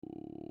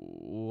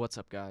What's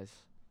up, guys?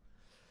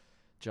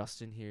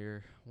 Justin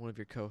here, one of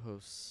your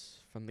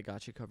co-hosts from the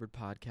Gotcha Covered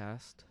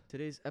podcast.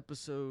 Today's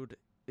episode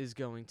is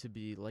going to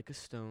be Like a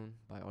Stone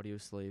by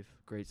Audioslave.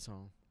 Great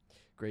song,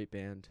 great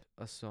band.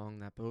 A song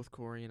that both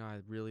Corey and I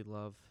really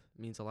love.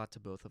 Means a lot to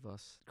both of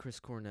us. Chris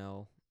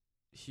Cornell,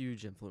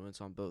 huge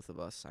influence on both of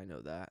us. I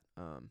know that.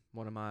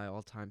 One of my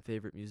all-time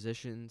favorite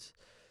musicians,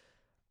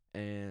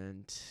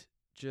 and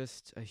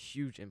just a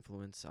huge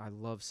influence. I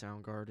love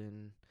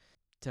Soundgarden,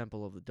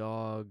 Temple of the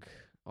Dog.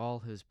 All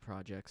his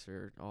projects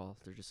they're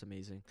just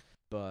amazing.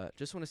 But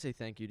just want to say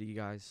thank you to you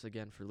guys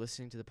again for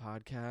listening to the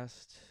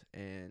podcast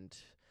and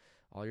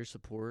all your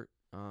support.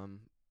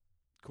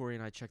 Corey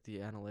and I check the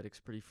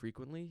analytics pretty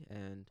frequently,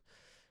 and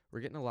we're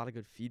getting a lot of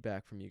good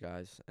feedback from you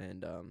guys.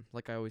 And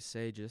like I always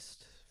say,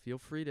 just feel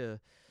free to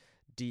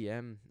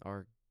DM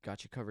our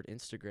Gotcha Covered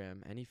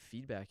Instagram any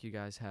feedback you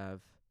guys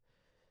have.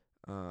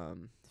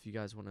 If you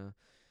guys want to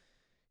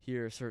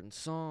hear a certain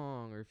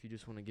song, or if you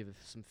just want to give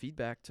some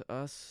feedback to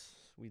us,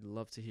 we'd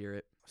love to hear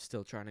it.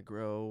 Still trying to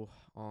grow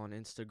on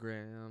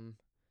Instagram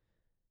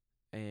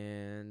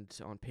and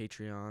on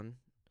Patreon,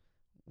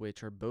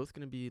 which are both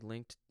going to be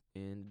linked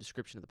in the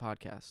description of the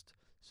podcast.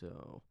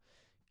 So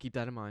keep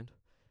that in mind.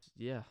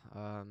 Yeah,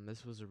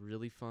 this was a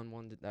really fun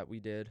one that we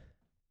did.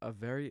 A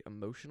very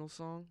emotional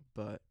song,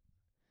 but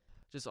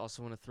just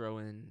also want to throw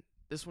in,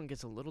 this one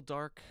gets a little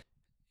dark,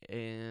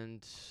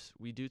 and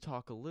we do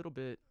talk a little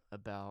bit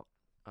about,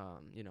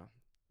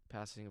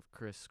 passing of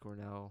Chris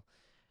Cornell,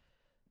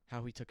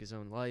 how he took his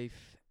own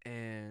life,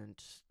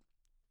 and,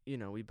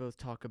 we both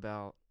talk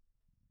about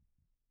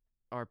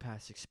our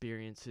past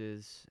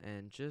experiences,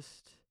 and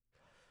just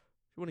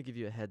want to give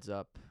you a heads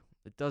up.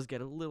 It does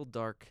get a little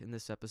dark in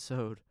this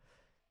episode,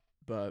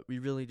 but we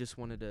really just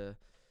wanted to,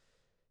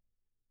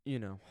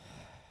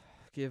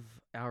 give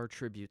our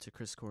tribute to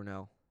Chris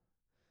Cornell.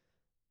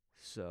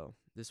 So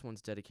this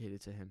one's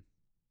dedicated to him.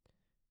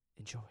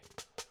 Enjoy.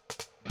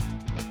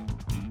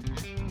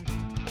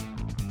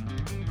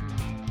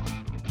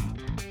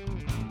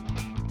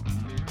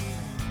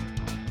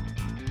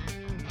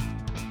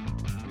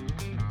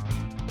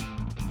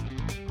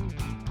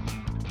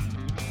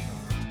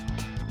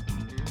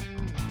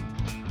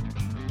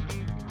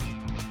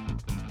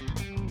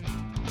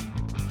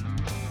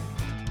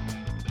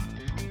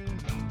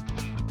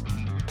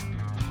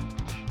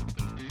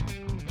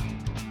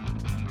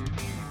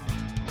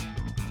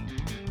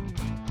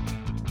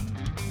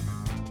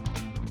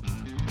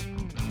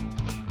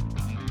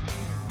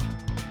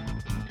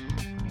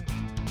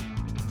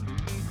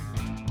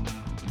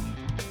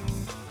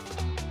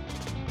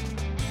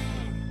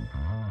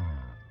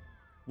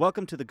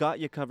 Welcome to the Got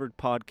You Covered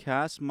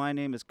podcast. My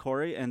name is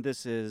Corey, and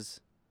this is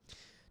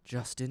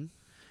Justin.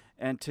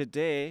 And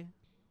today,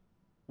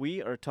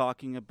 we are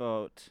talking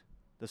about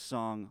the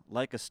song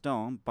Like a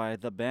Stone by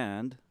the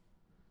band.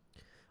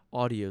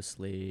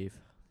 Audioslave.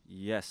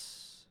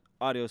 Yes,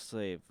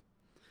 Audioslave.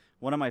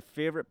 One of my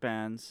favorite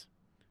bands,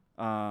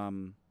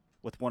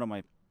 with one of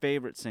my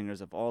favorite singers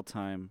of all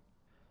time.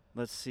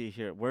 Let's see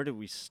here. Where do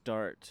we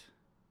start?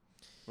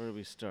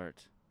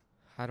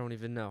 I don't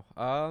even know.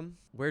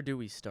 Where do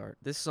we start?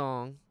 This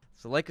song,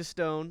 so Like a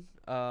Stone,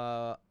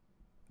 I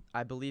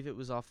believe it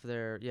was off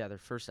their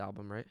first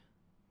album, right?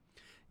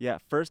 Yeah,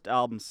 first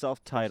album,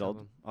 self-titled,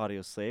 album.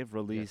 Audioslave,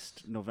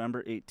 released Yes.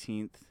 November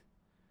 18th,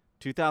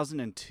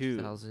 2002.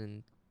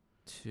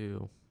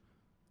 2002.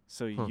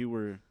 So Huh. you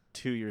were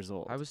 2 years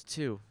old. I was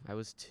two.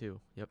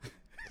 Yep.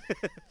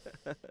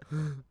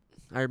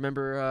 I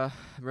remember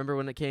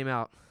when it came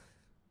out.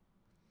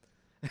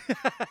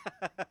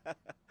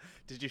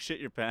 Did you shit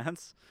your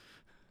pants?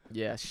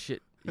 Yeah,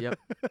 shit. Yep.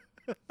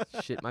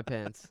 Shit my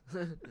pants.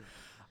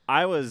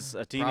 I was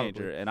a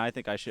teenager, Probably. and I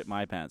think I shit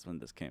my pants when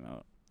this came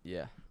out.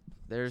 Yeah.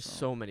 There's So.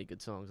 so many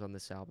good songs on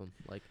this album.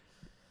 Like,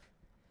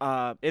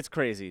 It's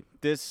crazy.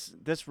 This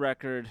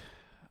record,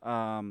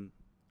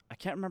 I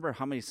can't remember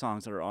how many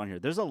songs are on here.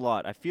 There's a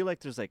lot. I feel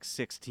like there's like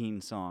 16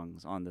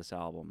 songs on this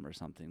album or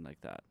something like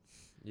that.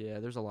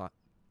 yeah, there's a lot.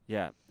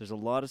 Yeah, there's a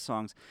lot of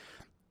songs.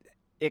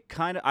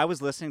 I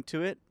was listening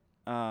to it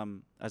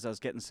as I was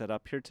getting set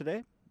up here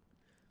today,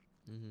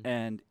 Mm-hmm.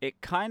 and it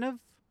kind of,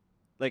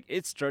 like,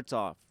 it starts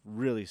off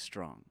really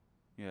strong.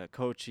 Yeah,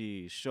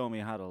 Kochi, Show Me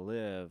How to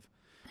Live,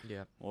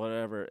 Yeah.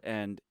 whatever,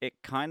 and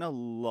it kind of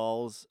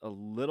lulls a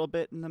little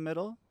bit in the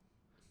middle,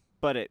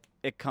 but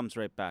it comes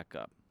right back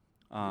up.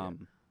 Yeah.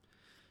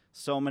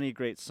 So many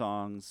great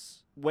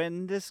songs.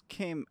 When this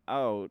came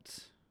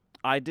out,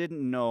 I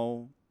didn't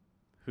know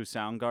who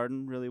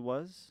Soundgarden really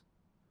was.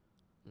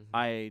 Mm-hmm.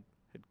 I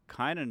had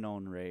kind of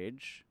known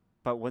Rage,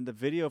 but when the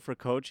video for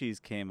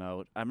Cochise came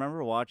out, I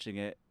remember watching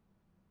it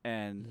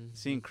and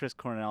seeing Mhm. Chris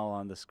Cornell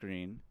on the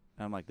screen,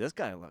 and I'm like, this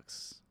guy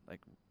looks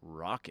like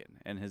rockin',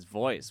 and his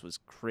voice was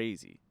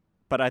crazy.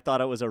 But I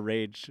thought it was a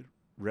Rage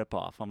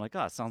ripoff. I'm like,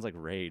 it sounds like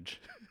Rage.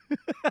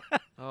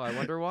 Oh, I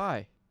wonder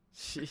why.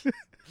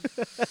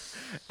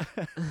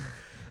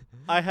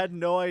 I had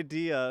no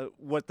idea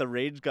what the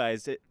Rage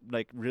guys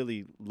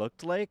really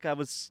looked like. I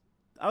was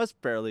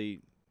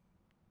fairly,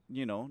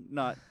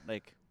 not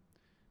like,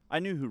 I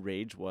knew who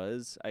Rage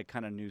was. I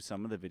kind of knew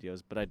some of the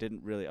videos, but I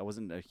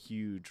wasn't a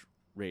huge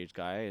Rage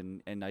guy,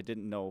 and I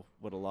didn't know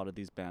what a lot of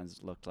these bands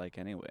looked like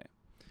anyway.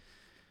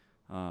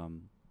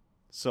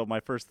 So my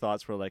first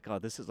thoughts were like, oh,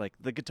 this is like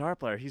the guitar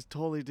player. He's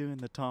totally doing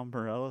the Tom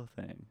Morello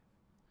thing.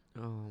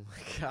 Oh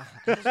my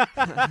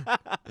god.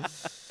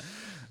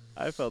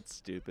 I felt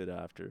stupid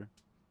after.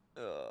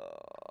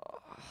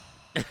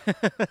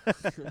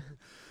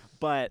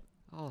 But,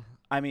 Oh.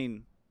 I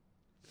mean,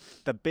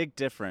 the big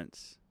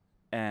difference,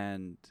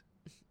 and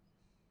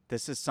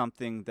this is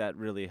something that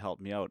really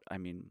helped me out. I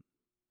mean,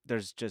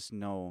 there's just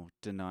no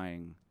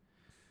denying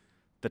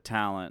the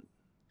talent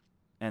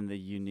and the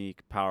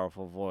unique,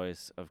 powerful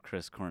voice of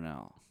Chris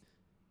Cornell.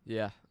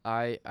 Yeah,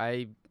 I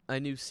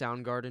knew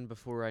Soundgarden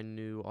before I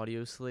knew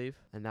Audioslave,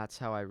 and that's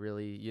how I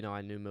really,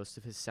 I knew most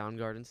of his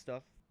Soundgarden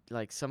stuff.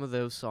 Like some of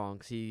those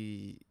songs,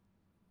 he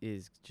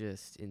is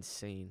just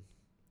insane.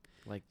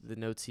 Like the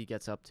notes he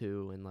gets up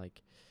to, and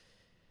like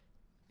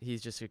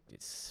he's just,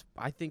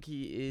 I think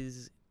he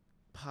is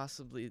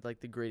possibly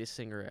like the greatest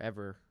singer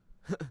ever.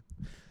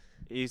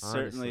 He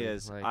certainly Honestly,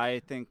 is. like- I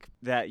think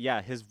that,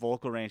 yeah, his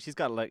vocal range, he's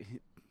got like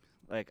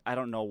I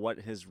don't know what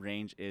his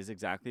range is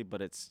exactly,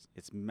 but it's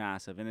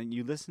massive. And then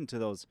you listen to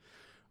those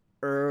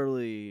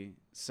early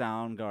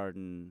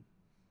Soundgarden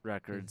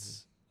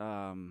records.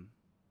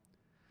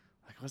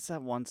 Like what's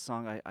that one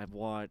song I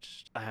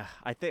watched?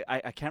 I think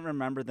I can't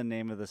remember the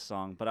name of the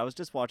song, but I was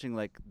just watching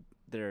like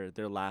their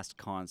last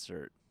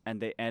concert, and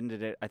they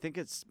ended it. I think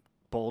it's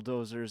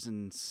Bulldozers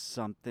and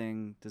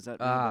something. Does that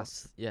ring a bell?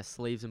 Yeah,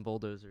 Slaves and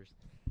Bulldozers.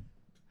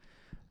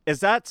 Is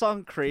that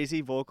song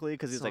crazy vocally?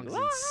 Because he's like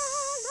Song's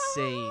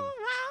insane.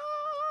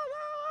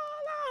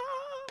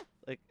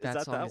 Like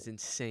That song is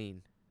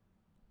insane.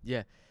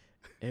 Yeah.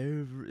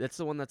 That's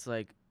the one that's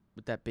like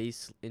with that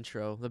bass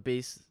intro. The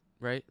bass,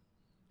 right?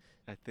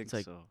 I think It's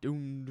like so.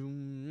 doom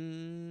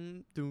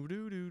doom doo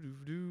doo doo doo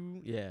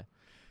doo. Yeah.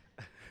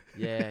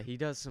 Yeah, he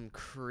does some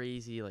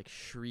crazy like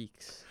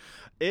shrieks.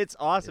 It's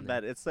awesome, in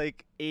there. man. It's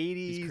like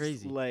 80s,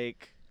 crazy.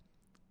 like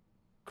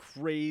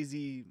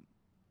crazy,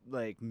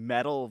 like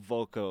metal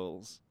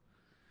vocals,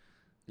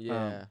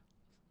 Yeah.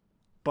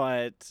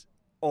 but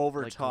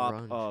over Like top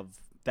grunge. of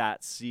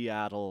that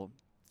Seattle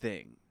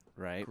thing,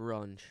 right?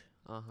 Grunge.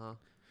 Uh-huh.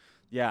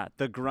 Yeah,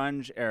 the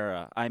grunge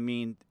era. I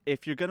mean,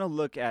 if you're gonna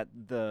look at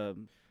the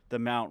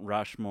Mount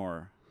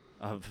Rushmore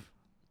of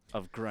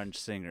grunge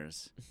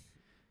singers,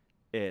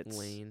 it's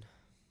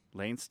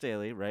Lane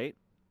Staley, right?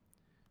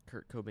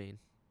 Kurt Cobain,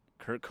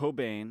 Kurt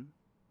Cobain,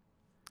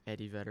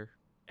 Eddie Vedder,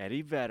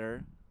 Eddie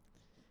Vedder,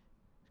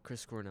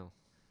 Chris Cornell.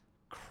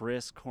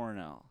 Chris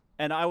Cornell.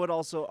 And I would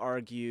also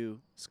argue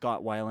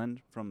Scott Weiland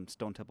from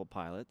Stone Temple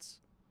Pilots,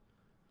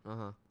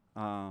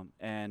 Uh-huh.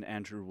 and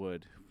Andrew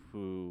Wood,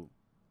 who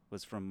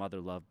was from Mother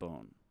Love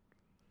Bone,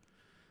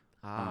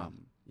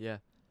 Yeah.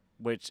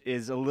 which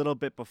is a little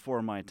bit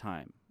before my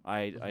time.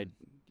 I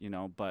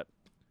but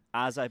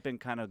as I've been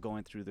kind of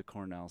going through the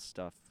Cornell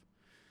stuff,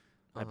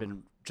 I've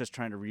been just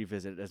trying to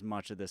revisit as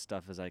much of this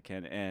stuff as I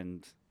can,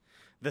 and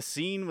the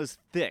scene was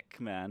thick,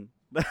 man.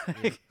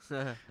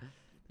 Yeah.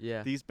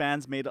 Yeah. These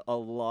bands made a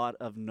lot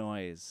of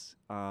noise.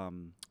 Yeah.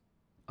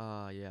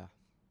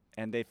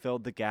 And they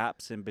filled the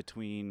gaps in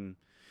between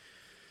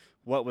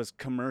what was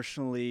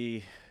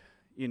commercially,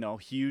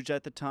 huge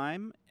at the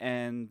time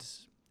and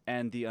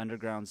the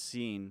underground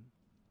scene.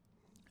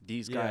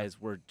 These Yeah. guys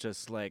were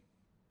just like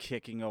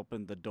kicking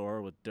open the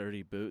door with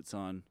dirty boots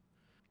on.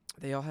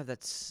 They all have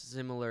that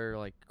similar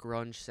like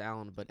grunge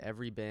sound, but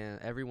every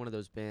one of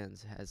those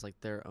bands has like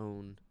their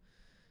own.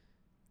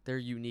 They're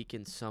unique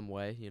in some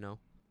way,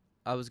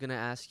 I was gonna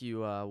ask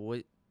you,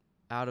 what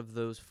out of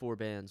those 4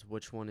 bands,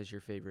 which one is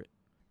your favorite?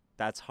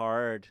 That's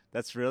hard.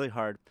 That's really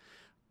hard.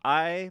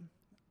 I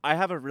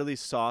have a really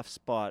soft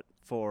spot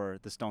for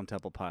the Stone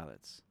Temple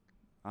Pilots.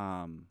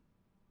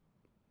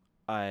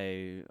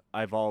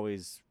 I've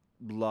always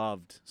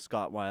loved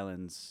Scott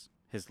Weiland's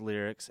his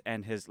lyrics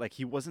and his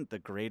he wasn't the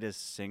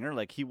greatest singer,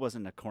 like he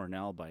wasn't a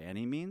Cornell by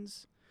any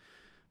means,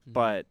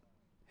 but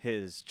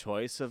his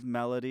choice of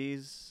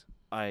melodies,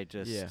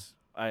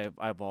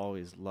 I've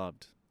always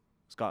loved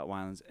Scott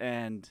Weiland's,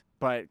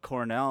 but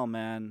Cornell,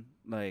 man,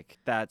 like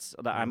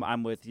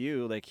I'm with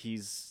you, like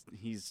he's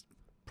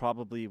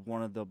probably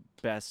one of the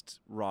best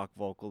rock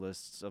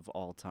vocalists of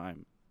all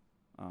time.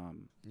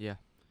 Yeah.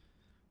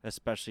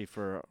 Especially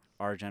for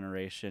our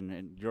generation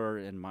and your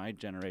and my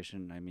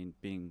generation. I mean,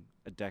 being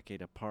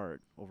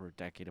over a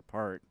decade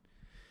apart,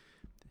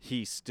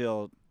 he's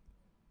still,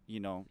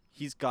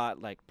 he's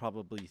got like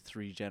probably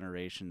 3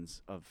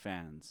 generations of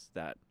fans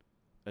that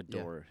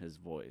adore his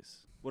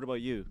voice. What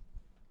about you?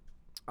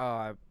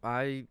 I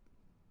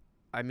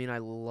mean, I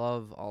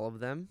love all of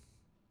them,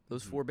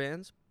 those 4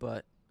 bands,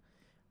 but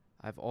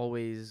I've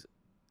always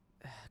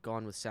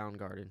gone with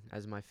Soundgarden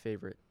as my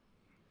favorite.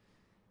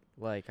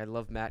 Like, I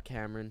love Matt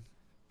Cameron.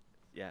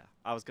 Yeah,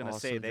 I was gonna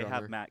say Awesome they drummer.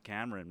 have Matt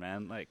Cameron,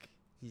 man. Like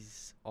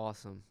He's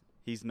awesome.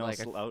 he's no Like,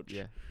 slouch.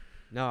 Yeah.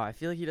 No, I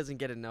feel like he doesn't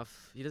get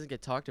enough. He doesn't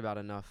get talked about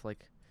enough.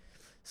 Like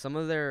some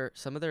of their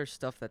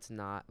stuff that's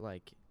not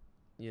like,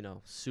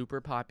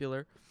 super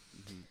popular.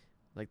 Mhm.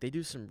 Like they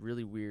do some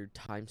really weird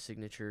time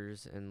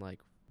signatures and like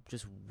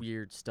just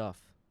weird stuff.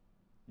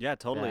 Yeah,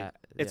 totally. That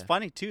It's yeah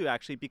funny too,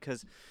 actually,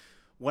 because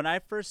when I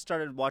first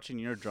started watching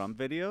your drum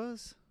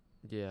videos,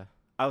 yeah.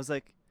 I was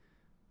like,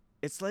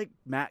 it's like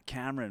Matt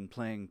Cameron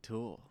playing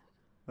Tool.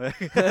 I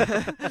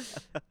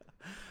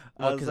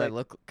What? was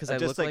like, Because I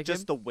just look like like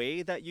just him. the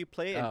way that you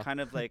play and Oh, kind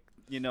of like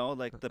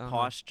like the uh huh.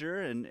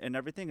 posture and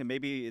everything, and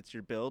maybe it's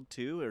your build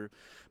too,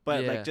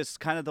 but like Yeah, just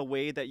kind of the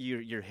way that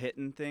you're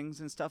hitting things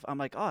and stuff. I'm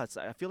like, oh,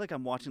 I feel like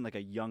I'm watching like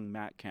a young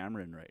Matt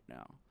Cameron right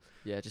now.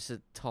 yeah. Just a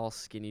tall,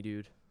 skinny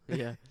dude.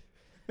 Yeah,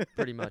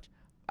 pretty much.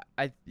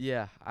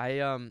 Yeah.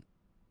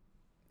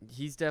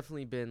 He's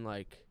definitely been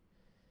like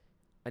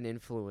an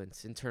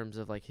influence in terms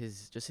of like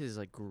his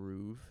like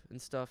groove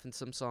and stuff in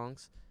some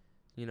songs.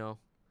 You know,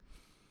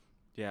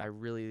 Yeah,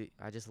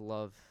 I just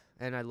love,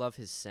 and I love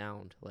his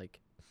sound. Like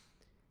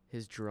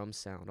his drum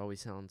sound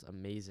always sounds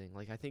amazing.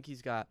 Like I think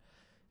he's got,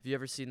 if you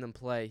ever seen them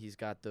play, he's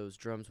got those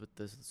drums with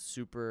the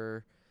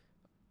super,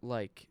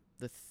 like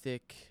the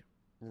thick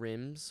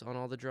rims on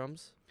all the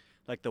drums.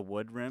 like the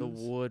wood The rims.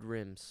 wood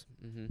rims.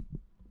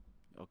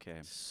 Okay,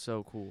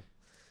 So cool.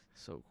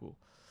 So cool.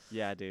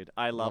 yeah, dude,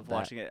 I Love love that.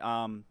 watching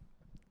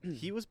it.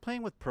 He was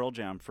playing with Pearl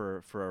Jam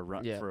for a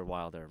run Yeah. for a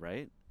while there,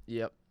 right?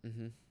 Yep.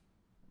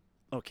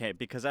 Okay,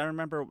 because I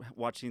remember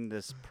watching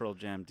this Pearl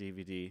Jam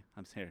DVD.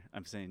 I'm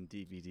saying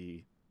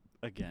DVD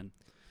again.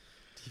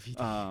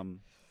 DVD.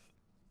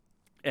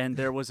 And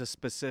there was a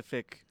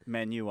specific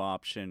menu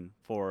option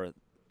for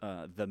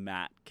the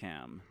Matt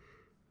Cam.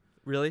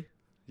 Really?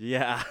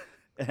 Yeah,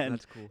 and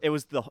That's cool. it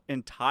was the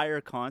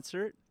entire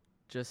concert,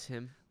 Just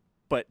him.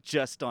 but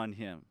just on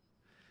him.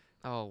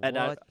 Oh, And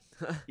what?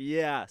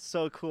 yeah,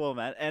 so cool,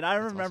 man. And I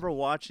That's remember awesome.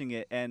 watching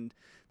it, and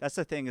that's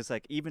the thing is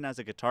like even as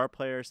a guitar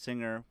player,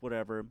 singer,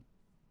 whatever,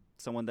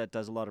 someone that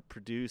does a lot of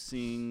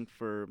producing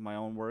for my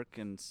own work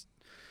and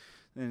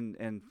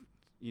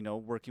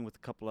working with a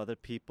couple other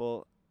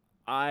people,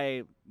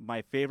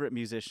 my favorite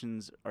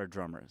musicians are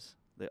drummers.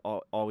 They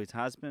always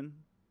has been,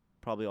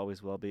 probably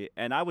always will be.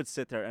 And I would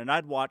sit there and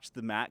I'd watch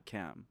the Matt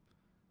Cam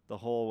the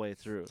whole way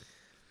through.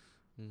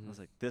 I was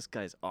like, this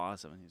guy's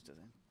awesome, and he's just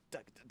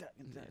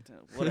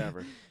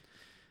whatever.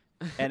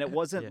 And it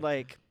wasn't Yeah.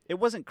 like it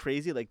wasn't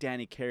crazy like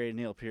Danny Carey,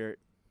 Neil Peart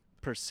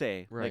per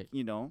se, Right.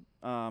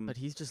 But But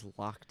he's just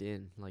locked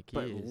in, like he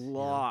but is.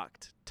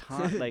 locked,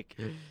 like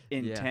Yeah.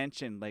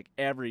 intention, like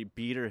every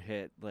beater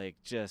hit,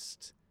 like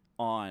just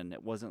on.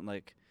 It wasn't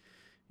like,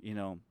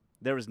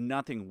 there was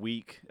nothing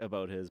weak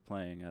about his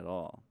playing at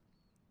all.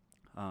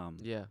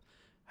 Yeah.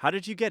 How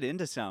did you get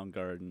into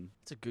Soundgarden?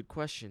 It's a good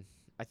question.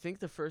 I think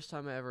the first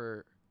time I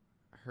ever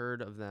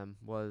heard of them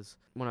was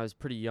when I was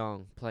pretty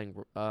young, playing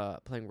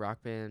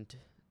Rock Band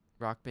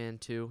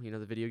 2,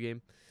 the video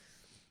game.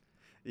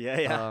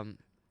 Yeah.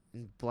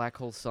 And Black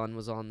Hole Sun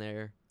was on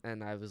there,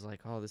 and I was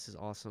like, "Oh, this is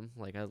awesome!"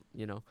 Like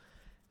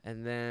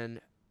and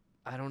then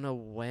I don't know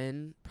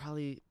when,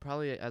 probably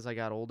as I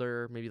got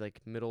older, maybe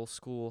like middle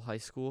school, high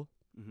school.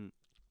 hmm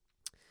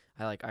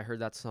I heard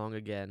that song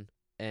again,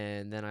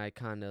 and then I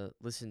kind of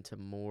listened to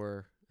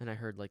more, and I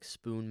heard like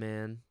Spoon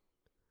Man.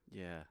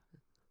 Yeah.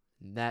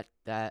 And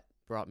that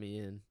brought me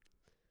in.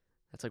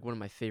 That's like one of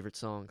my favorite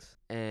songs.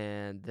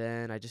 And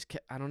then I just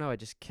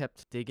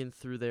kept digging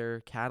through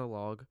their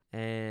catalog,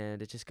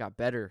 and it just got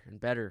better and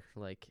better.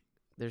 Like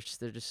they're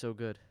just so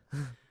good.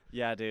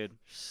 Yeah, dude.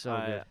 So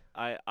I, good.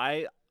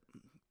 I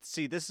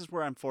see. This is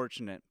where I'm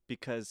fortunate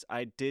because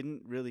I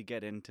didn't really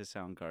get into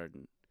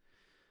Soundgarden.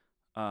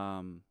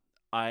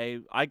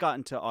 I got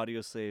into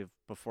Audioslave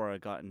before I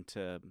got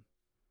into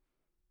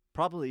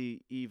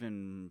probably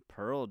even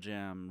Pearl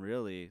Jam.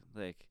 Really,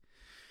 like,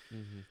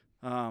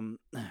 um,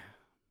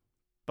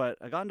 but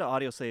I got into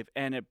Audioslave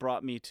and it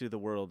brought me to the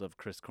world of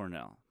Chris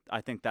Cornell.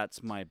 I think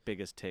that's my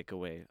biggest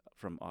takeaway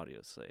from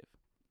Audioslave.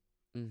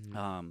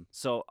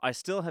 So I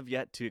still have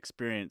yet to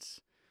experience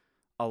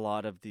a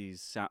lot of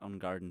these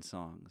Soundgarden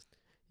songs,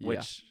 Yeah.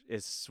 which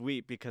is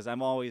sweet because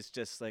I'm always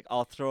just like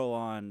I'll throw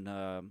on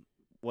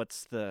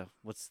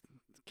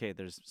okay,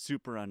 there's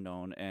Super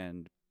Unknown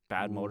and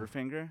Bad Ooh.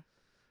 Motorfinger,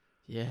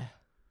 Yeah.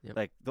 Yep.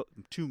 like the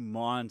two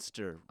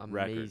monster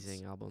records,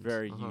 Amazing albums.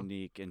 very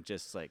unique and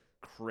just like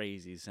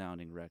crazy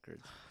sounding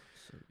records.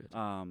 So good.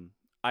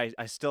 I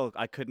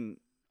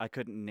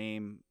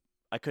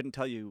couldn't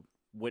tell you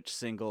which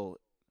single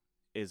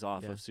is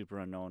off Yeah. of Super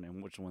Unknown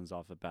and which one's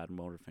off of Bad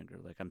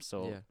Motorfinger. Like I'm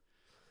so,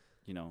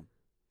 Yeah.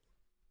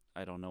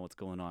 I don't know what's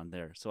going on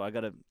there. So I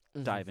got to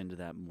dive into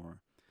that more.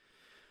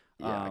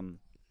 Yeah.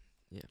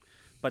 Yeah.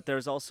 But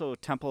there's also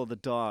Temple of the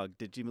Dog.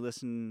 Did you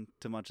listen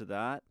to much of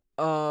that?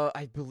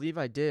 I believe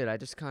I did. I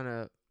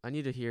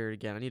need to hear it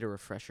again. I need a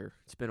refresher.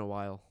 It's been a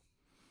while.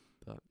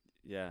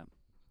 Yeah.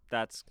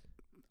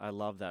 I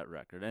love that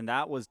record. And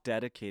that was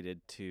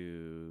dedicated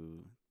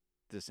to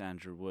this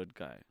Andrew Wood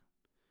guy.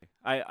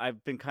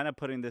 I've been kind of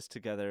putting this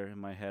together in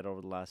my head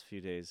over the last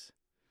few days.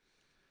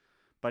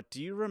 But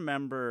do you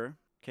remember,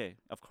 okay,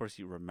 of course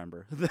you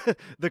remember,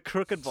 the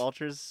Crooked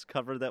Vultures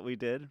cover that we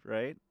did,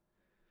 right?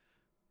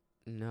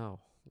 No.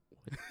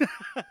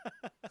 would.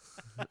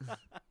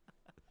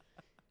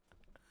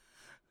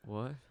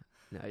 What?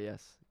 No,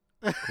 yes.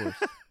 Of course.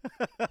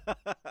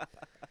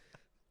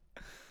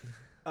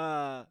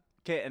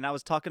 Okay, and I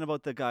was talking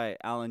about the guy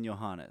Alan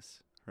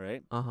Johannes,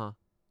 right? Uh-huh.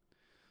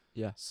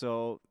 Yeah.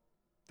 So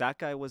that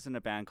guy was in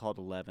a band called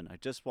 11. I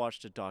just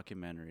watched a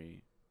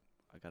documentary.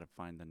 I got to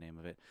find the name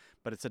of it.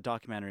 But it's a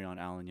documentary on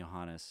Alan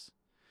Johannes.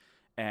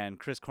 And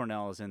Chris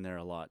Cornell is in there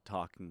a lot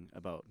talking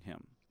about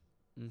him.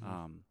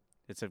 Mm-hmm.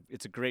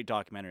 It's a great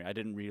documentary. I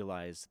didn't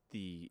realize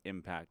the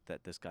impact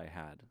that this guy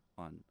had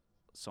on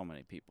so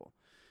many people,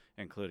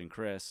 including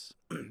Chris.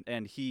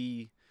 And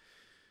he,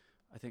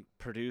 I think,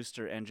 produced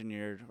or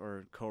engineered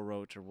or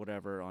co-wrote or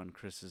whatever on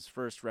Chris's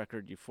first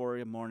record,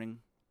 Euphoria Morning.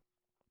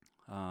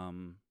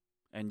 And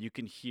you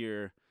can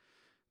hear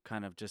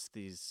kind of just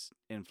these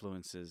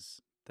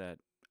influences that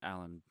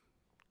Alan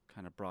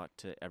kind of brought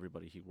to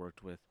everybody he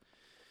worked with.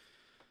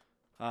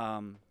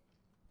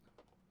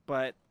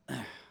 But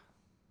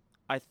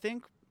I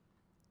think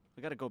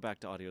we got to go back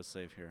to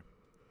Audioslave here.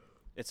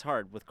 It's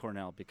hard with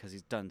Cornell because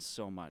he's done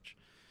so much.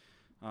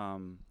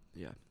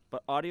 Yeah.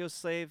 But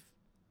Audioslave,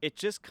 it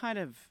just kind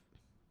of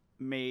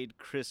made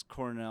Chris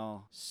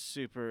Cornell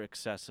super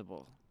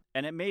accessible.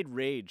 And it made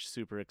Rage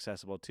super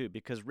accessible too,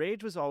 because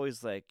Rage was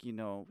always like, we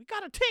got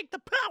to take the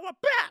power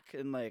back.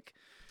 And like,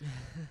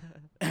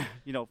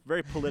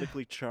 very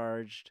politically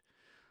charged,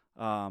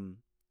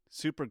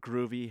 super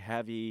groovy,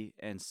 heavy,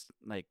 and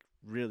like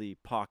really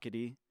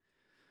pockety.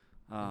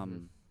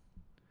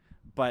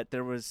 But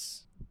there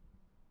was,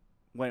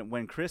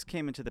 when Chris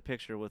came into the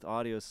picture with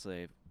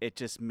Audioslave, it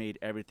just made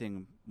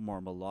everything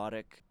more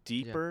melodic,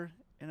 deeper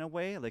in a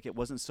way. Like it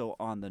wasn't so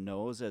on the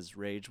nose as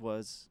Rage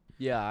was.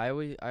 Yeah, I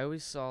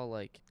always saw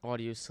like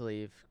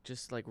Audioslave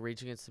just like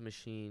Rage Against the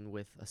Machine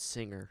with a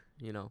singer,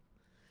 Yeah.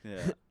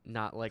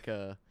 not like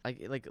a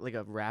like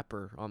a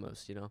rapper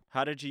almost,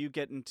 How did you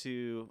get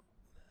into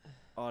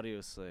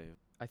Audioslave?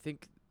 I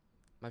think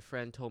my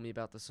friend told me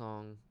about the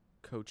song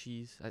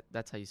Cochise.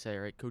 That's how you say it,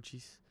 right?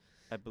 Cochise.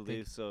 I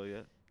believe so,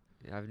 yeah.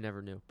 Yeah, I've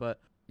never knew, but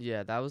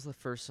yeah, that was the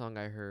first song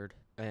I heard,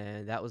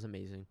 and that was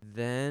amazing.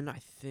 Then I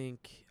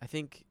think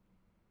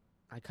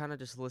I kind of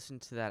just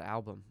listened to that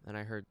album, and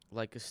I heard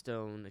Like a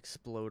Stone,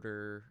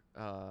 Exploder,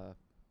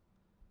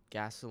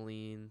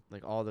 Gasoline,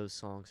 like all those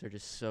songs are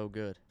just so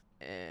good.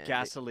 And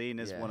Gasoline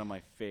is one of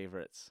my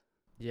favorites.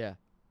 Yeah.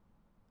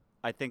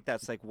 I think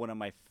that's like one of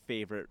my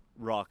favorite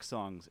rock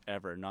songs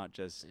ever, not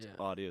just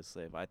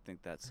Audioslave. I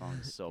think that song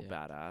is so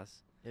badass.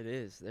 It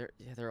is.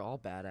 They're all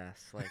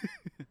badass. Like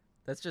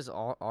that's just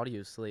all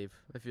Audioslave,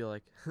 I feel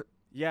like.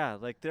 Yeah,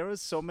 like there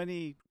was so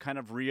many kind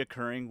of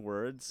reoccurring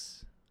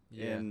words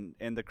in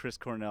the Chris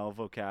Cornell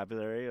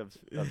vocabulary of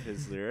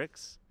his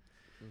lyrics.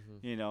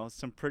 Mm-hmm.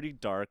 Some pretty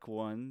dark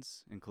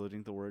ones,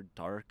 including the word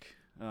dark.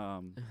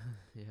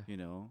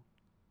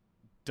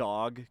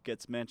 Dog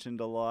gets mentioned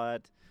a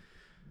lot.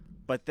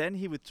 But then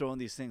he would throw in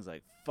these things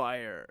like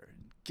fire,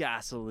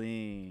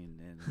 gasoline,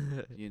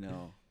 and,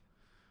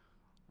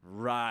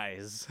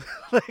 rise.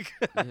 Like,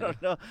 I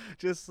don't know,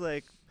 just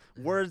like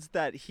words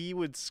that he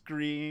would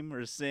scream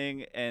or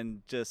sing,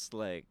 and just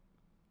like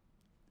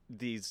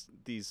these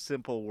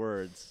simple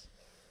words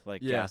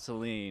like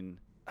gasoline.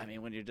 I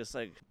mean, when you're just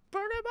like,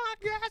 burning my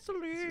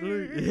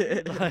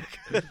gasoline. Like,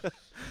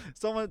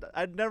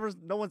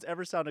 no one's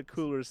ever sounded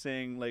cooler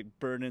saying like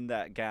burning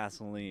that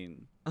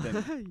gasoline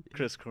than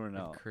Chris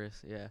Cornell.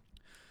 Chris, yeah.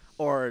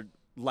 Or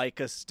Like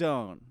a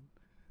Stone.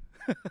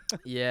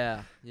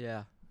 Yeah.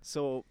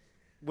 So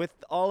with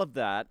all of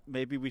that,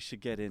 maybe we should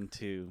get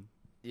into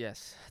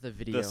the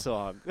video. The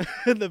song.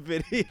 The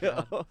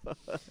video.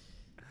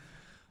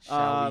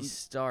 Shall we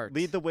start?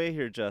 Lead the way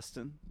here,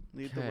 Justin.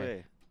 Lead the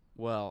way.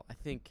 Well, I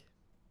think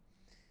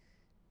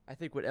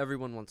what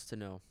everyone wants to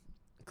know,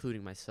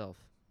 including myself,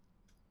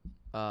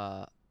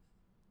 how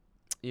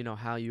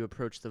you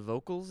approach the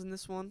vocals in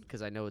this one,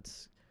 because I know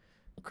it's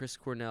Chris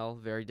Cornell,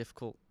 very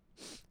difficult,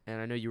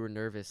 and I know you were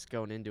nervous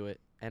going into it,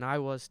 and I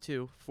was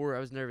too. I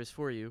was nervous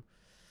for you.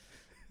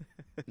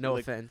 No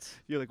offense.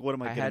 You're like, what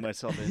am I getting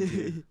myself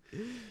into?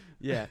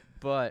 Yeah,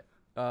 but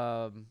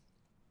so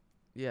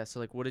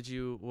like, what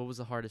was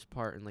the hardest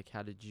part, and like,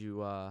 how did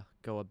you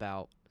go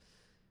about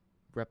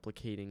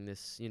replicating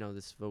this,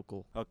 this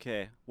vocal?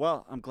 Okay.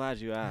 Well, I'm glad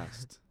you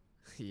asked.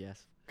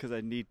 Yes. Because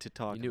I need to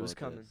talk You knew it was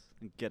about coming. this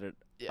and get it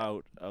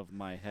out of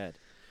my head.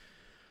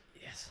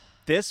 Yes.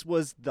 This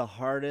was the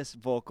hardest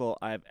vocal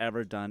I've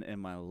ever done in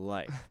my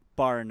life,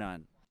 bar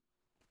none.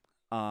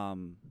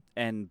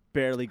 And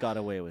barely got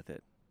away with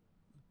it.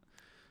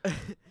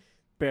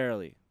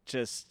 Barely.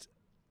 Just,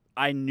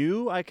 I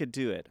knew I could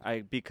do it.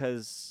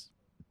 Because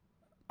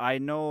I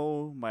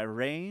know my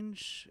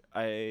range,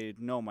 I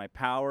know my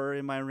power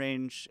in my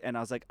range, and I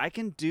was like, I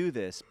can do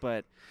this,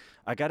 but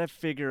I got to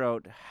figure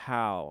out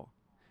how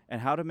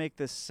to make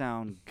this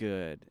sound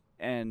good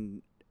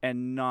and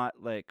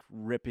not like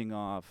ripping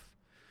off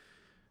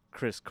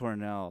Chris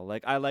Cornell.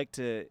 Like, I like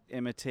to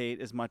imitate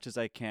as much as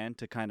I can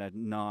to kind of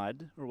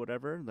nod or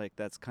whatever. Like,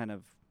 that's kind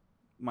of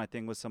my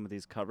thing with some of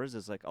these covers,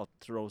 is like I'll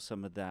throw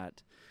some of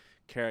that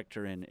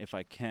character in if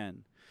I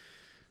can.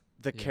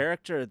 The Yeah.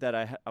 character that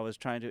I was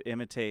trying to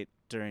imitate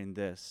during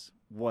this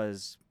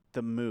was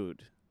the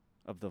mood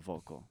of the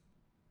vocal.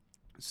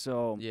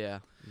 So Yeah.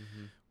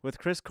 Mm-hmm. with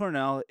Chris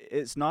Cornell,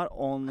 it's not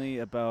only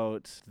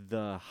about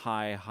the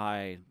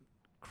high,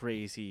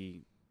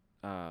 crazy,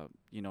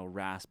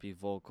 raspy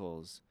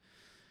vocals.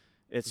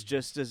 It's Mhm.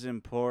 just as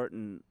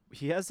important.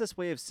 He has this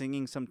way of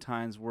singing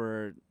sometimes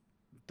where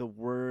the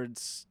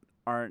words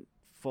aren't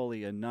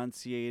fully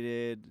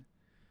enunciated,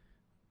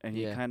 and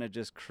he Yeah. kind of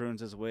just croons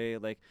his way,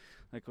 like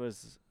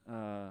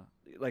the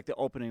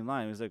opening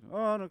line was like,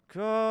 on a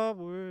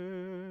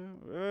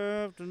cobweb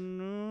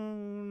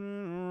afternoon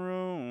in a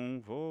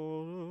room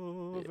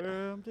full of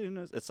Yeah.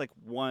 emptiness. It's like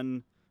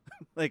one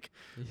like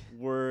Yeah.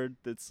 word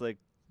that's like,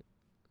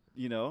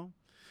 you know.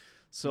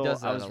 He So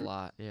does I that a was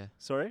lot. Yeah.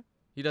 sorry.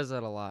 He does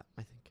that a lot,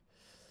 I think.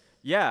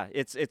 Yeah,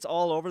 it's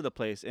all over the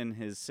place in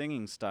his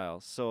singing style.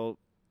 So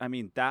I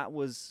mean, that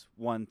was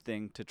one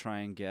thing to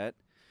try and get,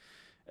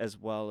 as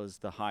well as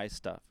the high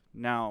stuff.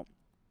 Now,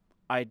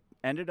 I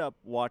ended up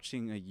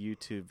watching a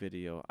YouTube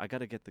video. I got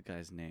to get the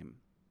guy's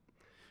name.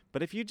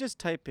 But if you just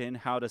type in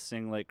how to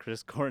sing like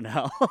Chris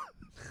Cornell,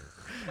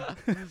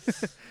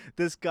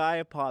 this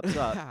guy pops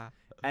up,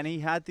 and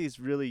he had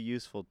these really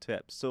useful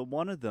tips. So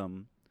one of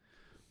them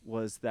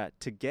was that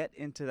to get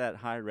into that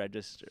high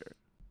register,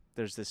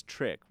 there's this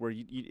trick where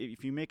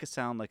if you make a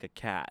sound like a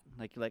cat,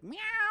 like you're like meow,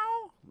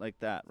 like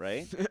that,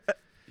 right?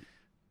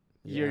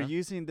 You're Yeah.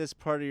 using this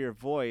part of your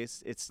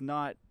voice. It's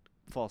not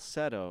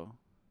falsetto,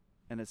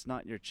 and it's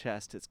not your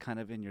chest. It's kind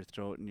of in your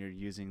throat, and you're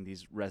using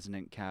these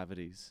resonant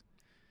cavities.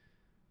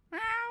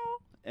 Meow.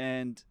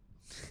 And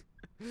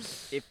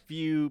if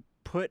you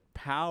put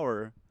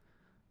power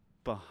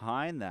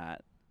behind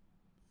that,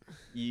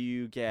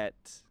 you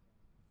get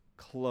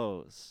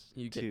close.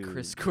 You get to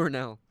Chris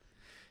Cornell.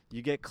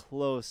 You get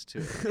close to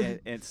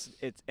it. It's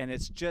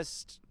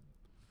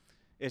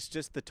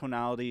just the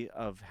tonality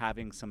of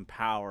having some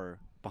power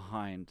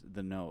behind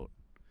the note.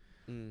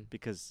 Mm.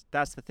 Because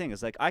that's the thing,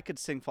 is like I could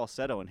sing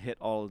falsetto and hit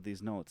all of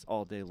these notes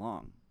all day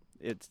long.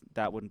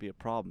 That wouldn't be a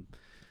problem.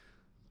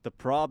 The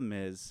problem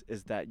is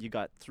that you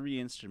got three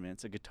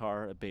instruments: a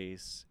guitar, a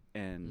bass,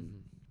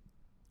 and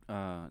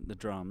the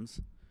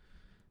drums,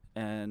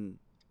 and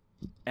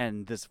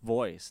this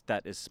voice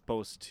that is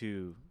supposed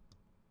to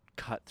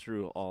cut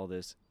through all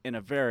this in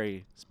a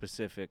very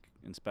specific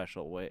and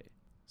special way.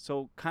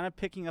 So kind of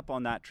picking up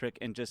on that trick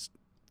and just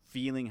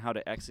feeling how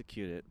to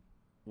execute it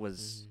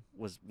was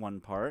one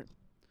part.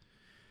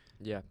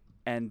 Yeah.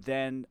 And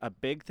then a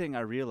big thing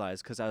I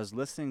realized, because I was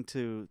listening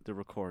to the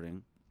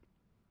recording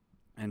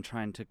and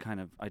trying to kind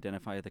of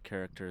identify the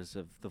characters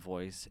of the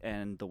voice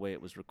and the way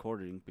it was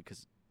recording,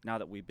 because now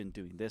that we've been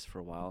doing this for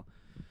a while,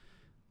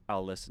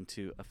 I'll listen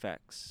to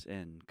effects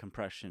and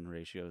compression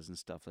ratios and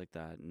stuff like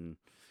that.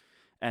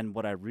 And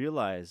what I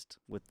realized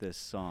with this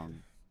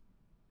song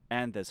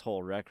and this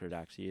whole record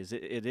actually is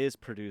it is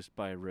produced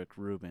by Rick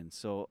Rubin.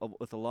 So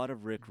with a lot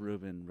of Rick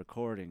Rubin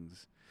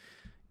recordings,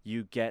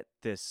 you get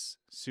this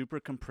super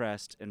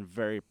compressed and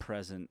very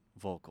present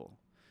vocal.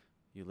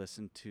 You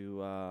listen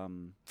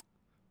to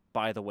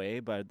By the Way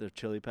by the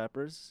Chili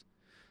Peppers.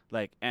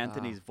 Like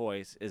Anthony's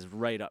voice is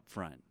right up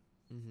front.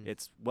 Mm-hmm.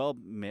 It's well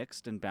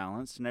mixed and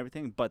balanced and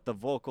everything, but the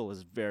vocal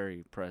is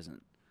very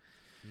present.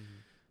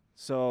 Mm-hmm.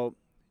 So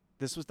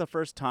this was the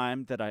first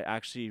time that I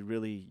actually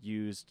really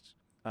used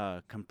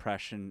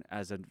compression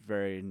as a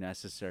very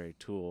necessary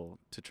tool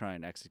to try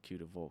and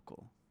execute a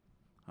vocal.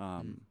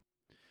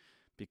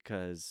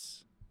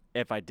 Because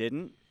if I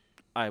didn't,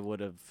 I would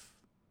have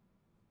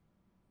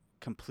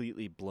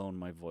completely blown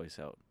my voice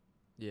out.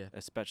 Yeah.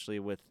 Especially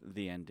with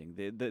the ending.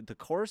 The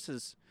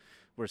choruses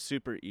were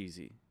super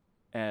easy,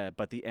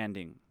 but the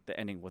ending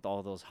with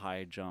all those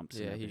high jumps.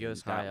 Yeah, and he everything,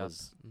 goes high up.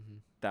 Mm-hmm.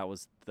 That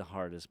was the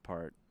hardest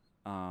part.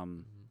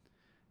 And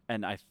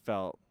I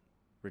felt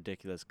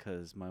ridiculous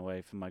because my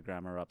wife and my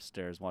grandma are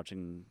upstairs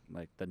watching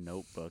like The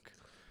Notebook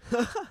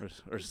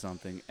or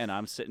something, and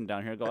I'm sitting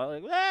down here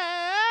going like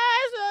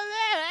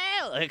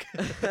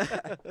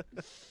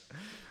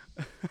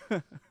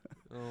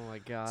Oh my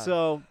god.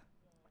 So,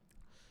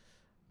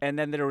 and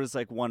then there was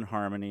like one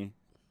harmony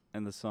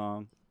in the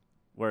song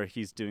where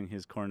he's doing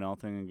his Cornell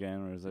thing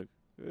again, where it's like,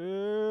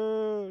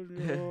 "In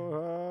your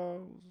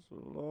house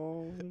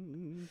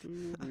alone to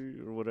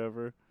be," or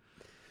whatever.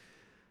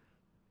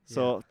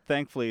 So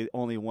thankfully,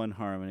 only one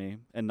harmony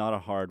and not a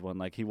hard one.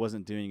 Like he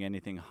wasn't doing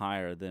anything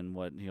higher than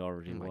what he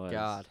already was. Oh my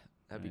god,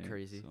 that'd be right?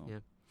 crazy. So. Yeah.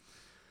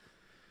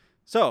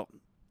 So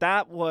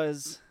that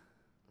was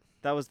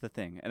the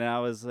thing, and I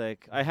was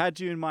like, I had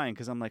you in mind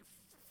because I'm like,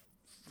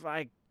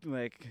 I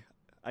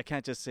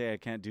can't just say I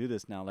can't do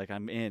this now. Like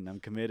I'm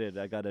committed.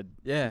 I gotta.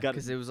 Yeah,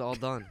 because it was all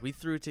done. We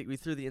threw the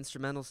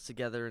instrumentals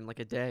together in like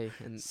a day,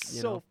 and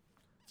so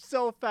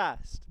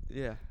fast.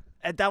 Yeah.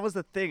 And that was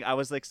the thing. I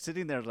was like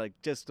sitting there, like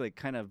just like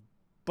kind of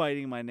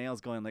biting my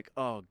nails, going like,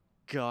 "Oh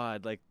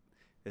God!" Like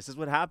this is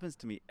what happens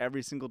to me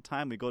every single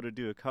time we go to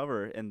do a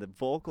cover, and the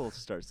vocal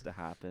starts to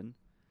happen.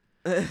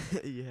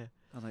 Yeah.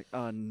 I'm like,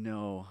 oh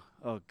no,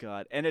 oh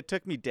god, and it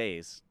took me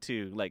days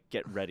to like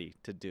get ready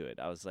to do it.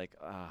 I was like,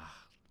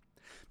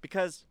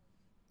 because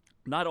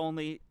not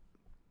only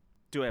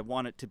do I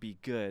want it to be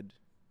good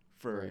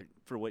Right.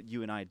 for what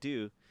you and I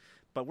do,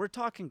 but we're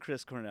talking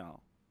Chris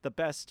Cornell, the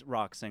best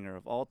rock singer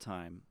of all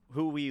time,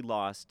 who we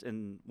lost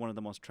in one of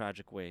the most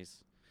tragic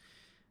ways.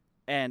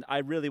 And I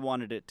really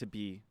wanted it to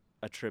be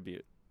a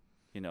tribute,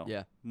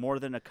 Yeah. more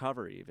than a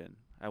cover even.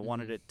 I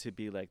wanted Mhm. it to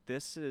be like,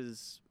 this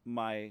is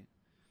my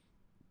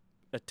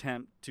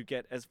attempt to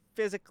get as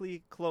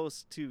physically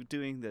close to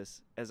doing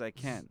this as I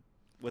can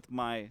with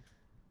my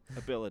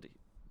ability.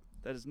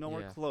 That is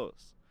nowhere Yeah.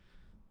 close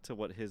to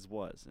what his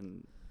was.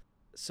 And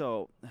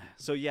so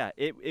yeah,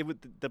 it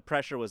would, the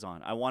pressure was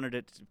on. I wanted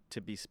it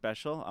to be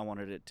special. I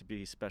wanted it to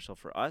be special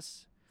for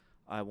us.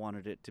 I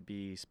wanted it to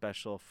be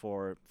special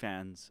for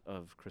fans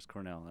of Chris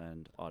Cornell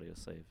and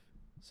Audioslave.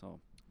 So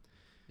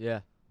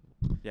Yeah.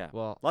 yeah,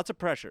 Well, lots of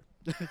pressure.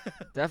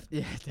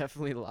 yeah,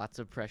 definitely lots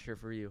of pressure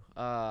for you.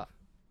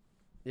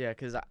 Yeah,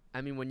 'cause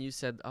I mean, when you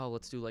said, "Oh,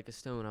 let's do Like a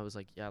Stone," I was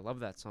like, "Yeah, I love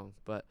that song,"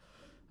 but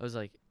I was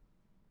like,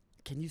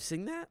 "Can you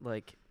sing that?"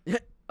 Like,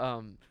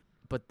 um,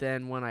 but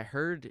then when I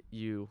heard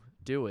you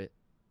do it,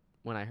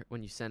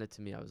 when you sent it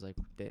to me, I was like,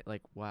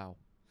 like, wow,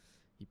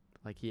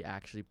 he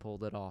actually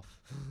pulled it off.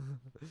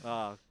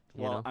 Uh,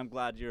 You well, know? I'm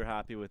glad you're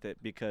happy with it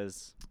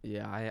because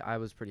Yeah, I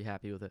was pretty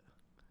happy with it.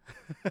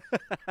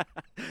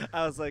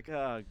 I was like,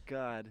 oh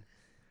god,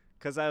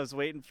 because I was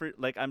waiting for,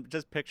 like, I'm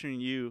just picturing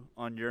you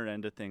on your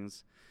end of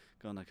things,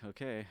 going like,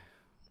 okay,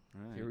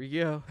 all Here right, we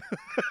go.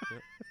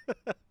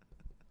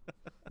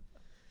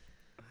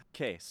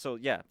 okay, so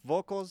yeah,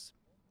 vocals,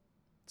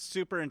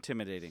 super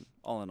intimidating,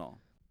 all in all.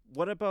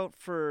 What about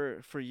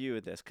for you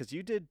in this? Because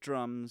you did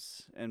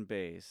drums and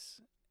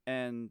bass,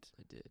 and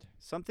I did.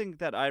 something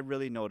that I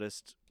really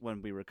noticed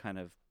when we were kind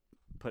of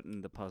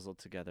putting the puzzle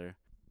together,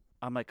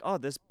 I'm like, oh,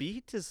 this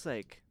beat is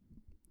like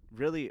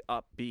really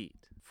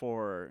upbeat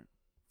for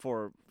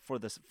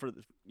this for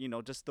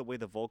just the way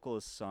the vocal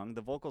is sung.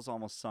 The vocal's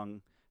almost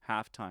sung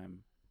halftime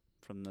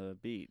from the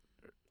beat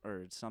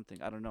or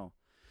something. I don't know.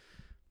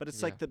 But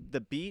it's Yeah. like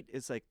the beat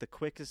is like the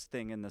quickest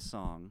thing in the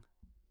song,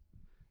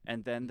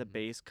 and then the Mhm.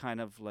 bass kind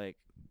of like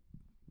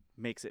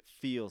makes it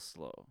feel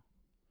slow.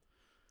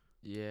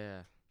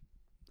 Yeah.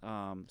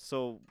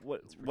 So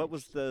what It's pretty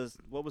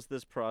interesting. what was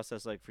this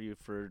process like for you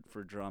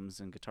for drums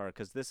and guitar?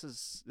 Because this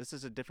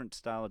is a different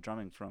style of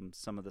drumming from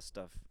some of the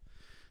stuff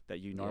that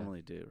you Yeah.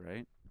 normally do,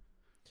 right?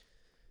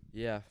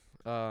 Yeah.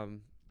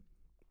 Um.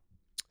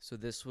 So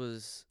this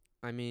was,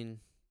 I mean,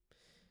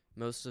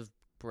 most of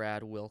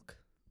Brad Wilk,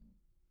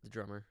 the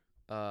drummer.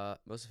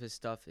 Most of his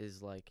stuff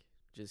is like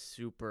just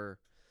super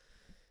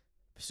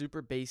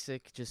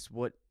basic. Just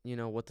what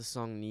the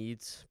song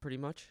needs, pretty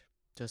much.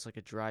 Just like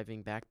a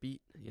driving backbeat.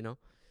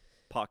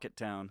 Pocket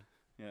Town.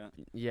 Yeah.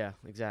 Yeah,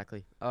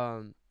 exactly.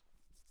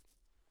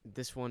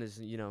 This one is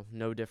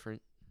no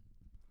different.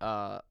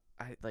 I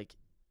like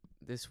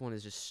this one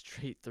is just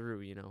straight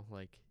through.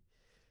 Like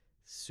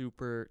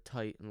super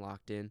tight and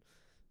locked in.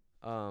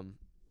 Um,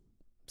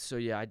 so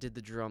yeah, I did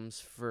the drums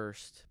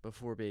first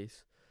before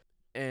bass,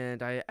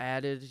 and I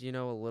added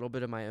a little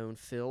bit of my own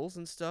fills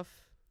and stuff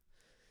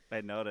I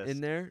in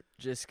noticed. there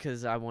just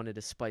 'cause I wanted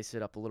to spice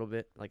it up a little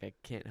bit. Like I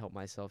can't help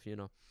myself.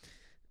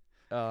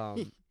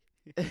 Um,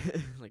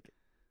 like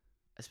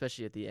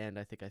especially at the end,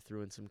 I think I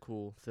threw in some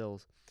cool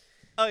fills.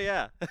 Oh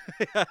yeah.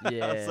 I was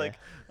Yeah. like,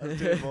 I was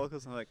doing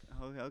vocals. I'm like,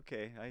 oh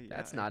okay,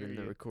 That's I not hear in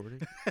the you.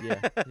 recording.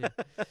 Yeah, yeah.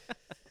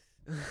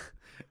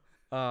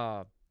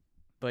 uh,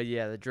 but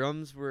yeah, the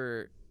drums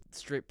were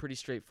pretty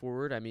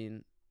straightforward. I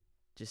mean,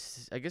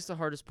 just I guess the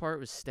hardest part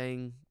was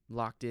staying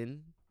locked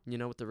in,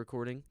 with the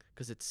recording,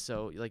 because it's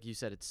so, like you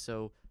said, it's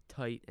so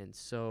tight and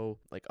so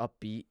like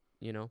upbeat.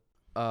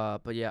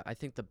 But yeah, I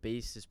think the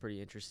bass is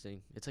pretty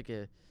interesting.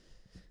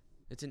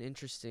 It's an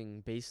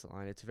interesting bass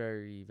line. It's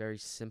very very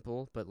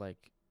simple, but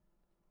like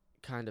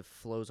kind of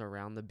flows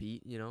around the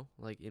beat,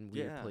 like in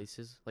weird Yeah.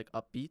 places, like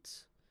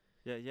upbeats.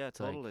 Yeah, It's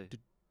like totally. do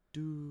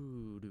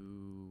do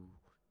do,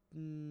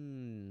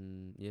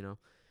 mm,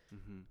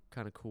 Mhm.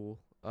 kind of cool.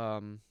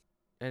 And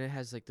it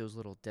has like those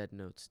little dead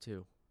notes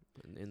too,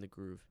 in the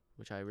groove,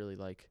 which I really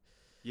like.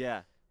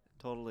 Yeah,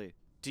 totally.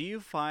 Do you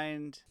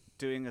find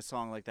doing a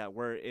song like that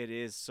where it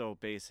is so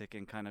basic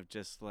and kind of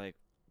just like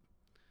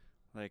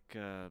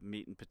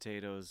meat and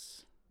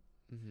potatoes?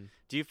 hmm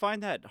Do you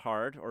find that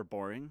hard or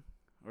boring?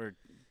 Or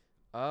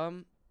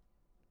Um,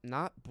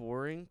 not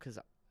boring, cause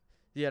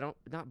yeah, don't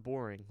not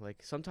boring.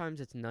 Like sometimes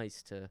it's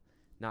nice to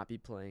not be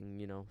playing,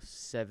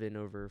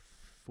 7/45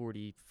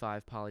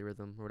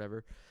 polyrhythm or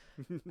whatever,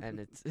 and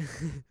it's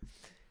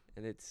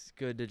and it's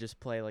good to just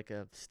play like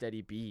a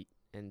steady beat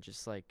and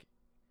just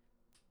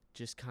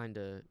kind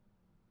of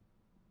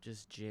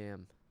just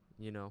jam,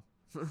 you know,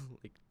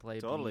 like play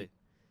a beat totally.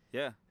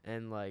 Yeah.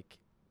 and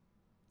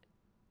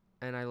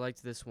and I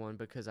liked this one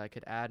because I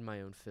could add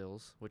my own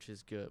fills, which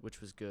was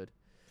good.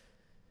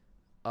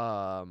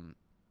 Um,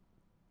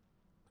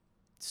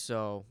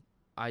 so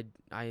I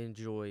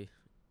enjoy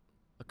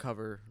a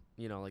cover,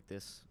 like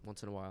this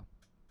once in a while.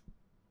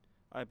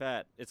 I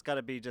bet it's got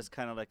to be just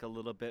kind of like a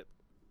little bit,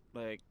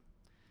 like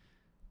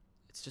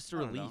It's just a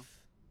I don't know. relief,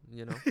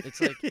 you know.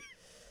 It's like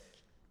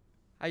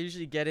I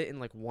usually get it in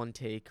like one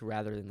take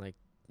rather than like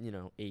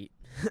 8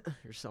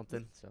 or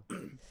something. So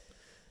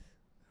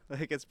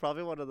Like it's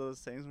probably one of those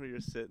things where you're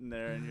sitting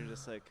there and you're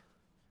just like,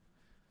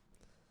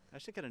 I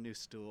should get a new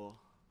stool.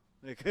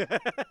 Like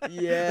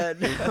yeah,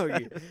 no,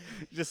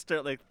 just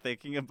start like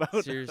thinking about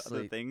other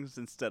seriously, things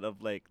instead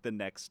of like the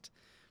next.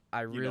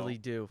 I You know. really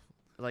do.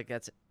 Like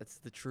that's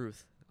the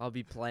truth. I'll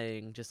be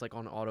playing just like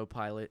on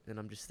autopilot, and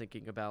I'm just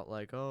thinking about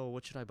like, oh,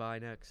 what should I buy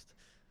next?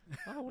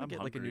 Oh, I want I'm to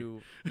get like a hungry.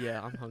 new.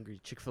 Yeah, I'm hungry.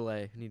 Chick-fil-A.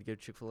 I need to go to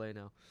Chick-fil-A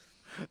now.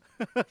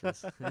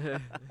 'Cause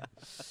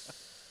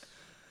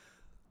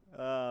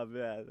Oh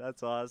man,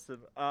 that's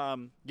awesome.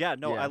 Yeah,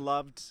 no, yeah,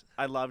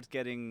 I loved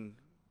getting.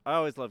 I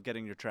always love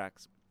getting your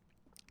tracks,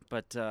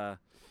 but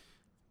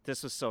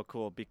this was so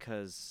cool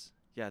because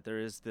yeah, there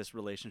is this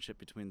relationship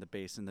between the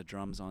bass and the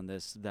drums on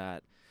this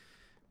that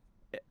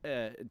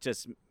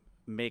just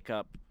make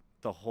up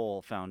the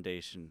whole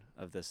foundation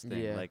of this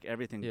thing. yeah, Like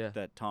everything yeah,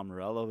 that Tom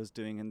Morello is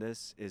doing in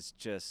this is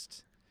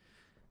just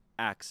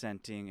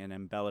accenting and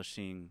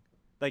embellishing.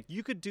 Like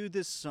you could do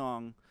this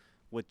song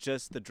with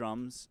just the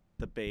drums,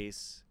 the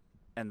bass,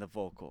 and the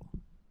vocal,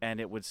 and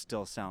it would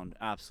still sound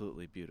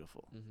absolutely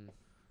beautiful. hmm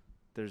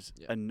There's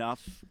yeah,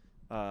 enough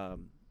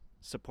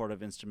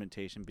supportive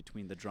instrumentation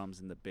between the drums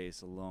and the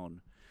bass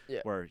alone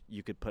yeah, where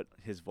you could put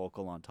his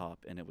vocal on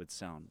top and it would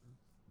sound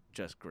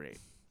just great.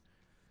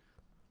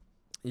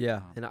 yeah.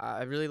 Um, And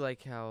I really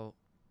like how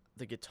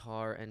the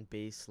guitar and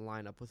bass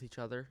line up with each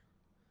other.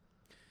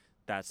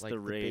 that's Like the the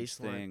Rage bass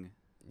line, thing,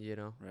 you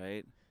know.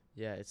 right?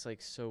 Yeah, it's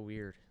like so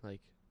weird.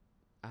 Like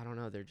I don't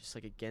know, they're just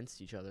like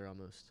against each other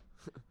almost.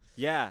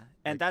 Yeah,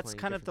 and Like that's playing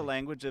kind of the differently.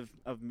 language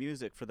of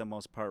music for the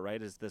most part,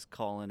 right? Is this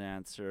call and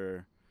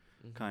answer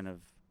hmm kind of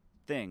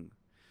thing.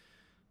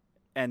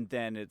 And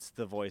then it's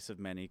the voice of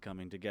many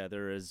coming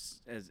together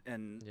as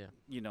and Yeah.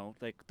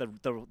 like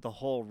the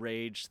whole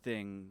Rage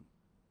thing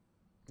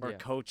or Yeah.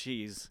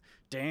 Cochise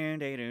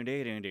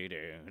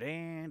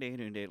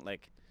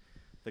like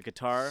the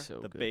guitar,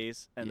 So the good.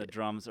 bass and Yeah. the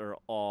drums are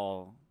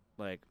all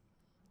like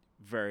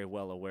very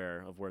well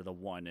aware of where the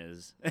one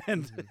is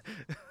and hmm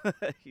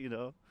you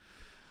know.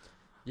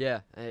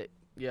 Yeah.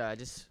 I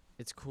just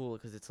it's cool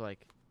because it's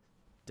like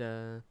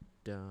da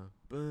da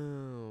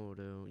boo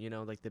do.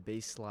 Like the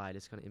bass slide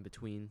is kind of in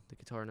between the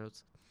guitar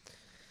notes.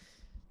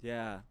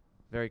 Yeah.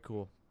 Very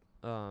cool.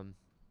 Um,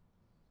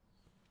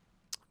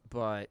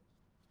 but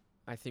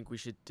I think we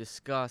should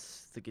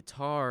discuss the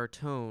guitar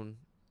tone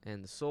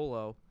and the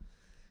solo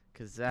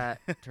because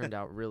that turned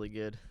out really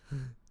good.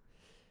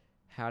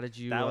 How did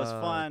you That was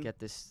fun. get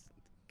this?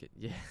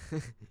 Yeah.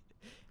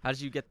 How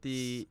did you get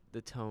the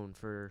tone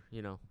for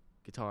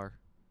guitar?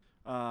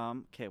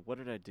 Okay, what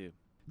did I do?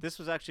 This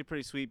was actually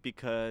pretty sweet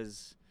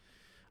because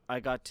I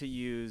got to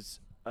use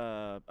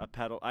a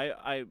pedal.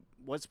 I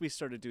once we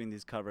started doing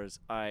these covers,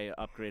 I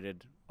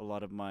upgraded a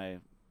lot of my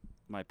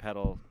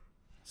pedal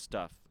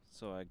stuff.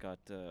 So I got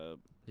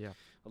Yeah.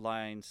 a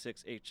Line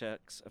 6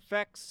 HX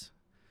effects.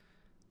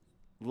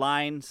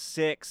 Line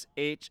 6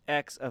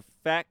 HX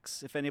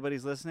effects. If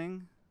anybody's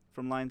listening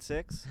from Line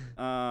 6,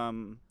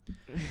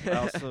 I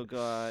also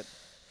got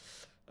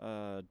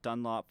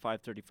Dunlop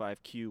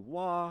 535Q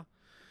wah.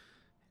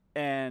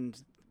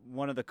 And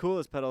one of the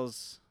coolest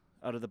pedals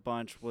out of the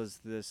bunch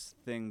was this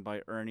thing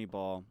by Ernie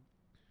Ball,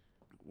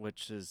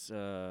 which is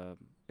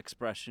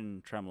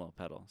expression tremolo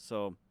pedal.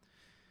 So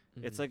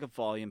it's Mhm. like a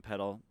volume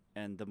pedal,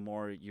 and the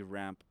more you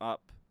ramp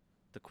up,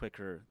 the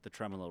quicker the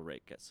tremolo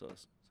rate gets. So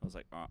I was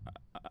like,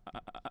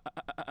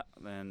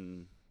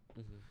 then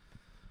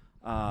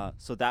Mhm.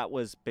 so that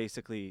was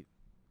basically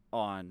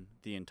on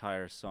the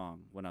entire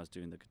song when I was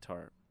doing the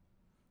guitar.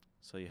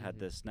 So you had Mhm.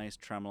 this nice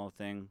tremolo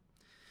thing,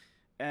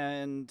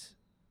 and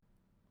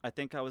I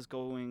think I was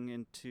going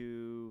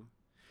into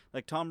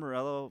like Tom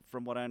Morello.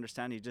 From what I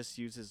understand, he just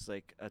uses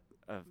like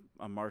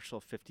a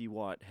Marshall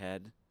 50-watt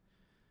head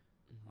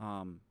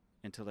Mhm.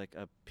 into like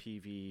a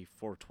PV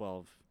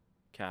 412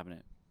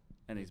 cabinet,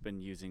 and he's Mhm.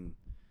 been using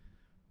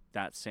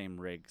that same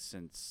rig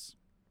since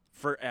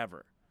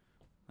forever.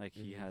 Like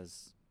he Mhm.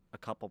 has a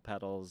couple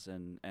pedals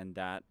and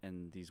that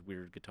and these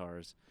weird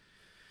guitars.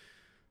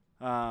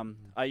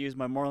 Mhm. I used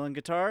my Moreland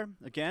guitar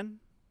again,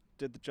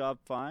 did the job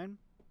fine.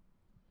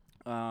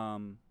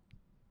 Um,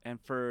 and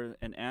for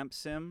an amp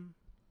sim,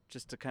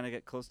 just to kind of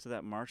get close to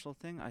that Marshall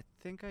thing, I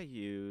think I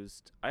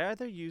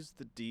either used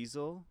the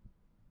Diesel,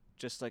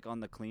 just like on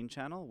the clean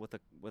channel with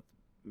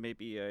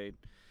maybe I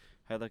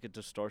had like a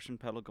distortion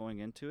pedal going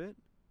into it.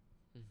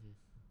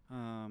 Mhm.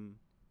 Um,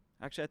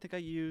 actually, I think I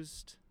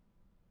used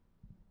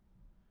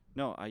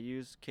no, I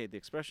used the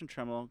expression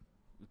tremolo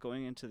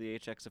going into the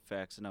HX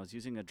effects, and I was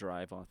using a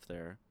drive off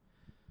there,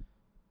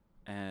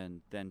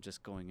 and then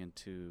just going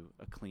into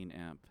a clean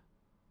amp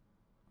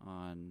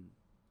on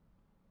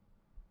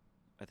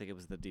I think it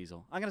was the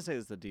Diesel. I'm gonna say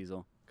it's the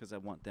Diesel because I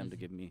want them to Mhm.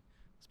 give me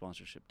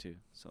sponsorship too.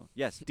 So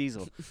yes,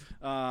 Diesel.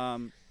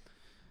 um,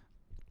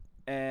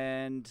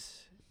 and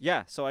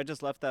yeah, so I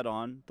just left that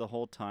on the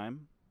whole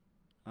time,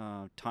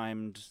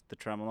 timed the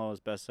tremolo as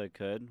best I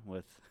could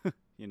with,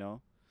 you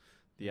know,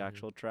 the Mhm.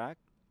 actual track,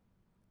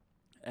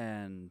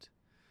 and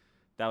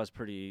that was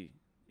pretty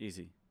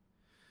easy.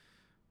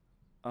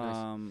 Nice.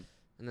 Um,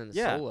 And then the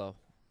yeah, solo.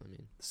 I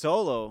mean,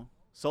 solo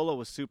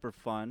was super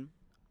fun.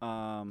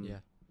 yeah.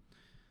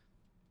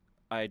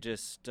 I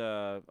used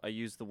the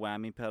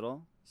whammy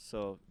pedal,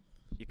 so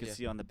you can Yeah.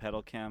 see on the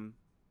pedal cam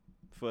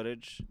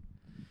footage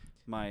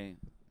my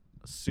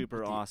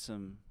super Adi-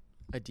 awesome,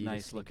 Adidas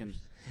nice looking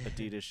sneakers.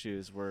 Adidas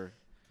shoes were,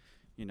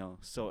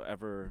 so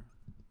ever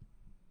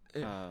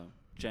Yeah.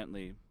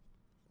 gently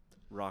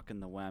rocking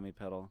the whammy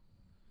pedal.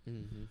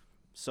 Mhm.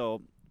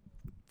 So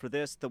for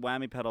this, the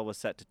whammy pedal was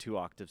set to 2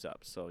 octaves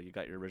up. So you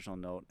got your original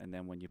note, and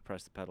then when you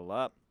press the pedal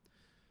up,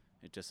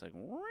 it just like,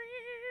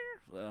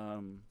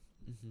 Mhm.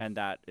 and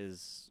that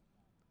is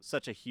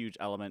such a huge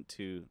element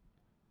to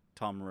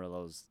Tom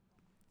Morello's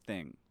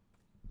thing.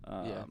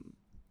 Yeah.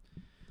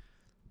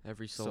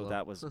 Every solo. So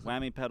that was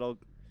whammy pedal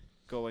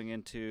going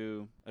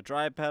into a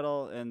drive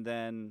pedal, and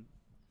then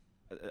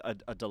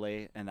a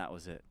delay, and that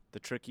was it. The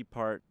tricky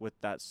part with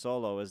that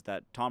solo is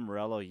that Tom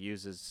Morello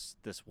uses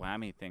this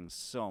whammy thing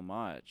so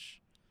much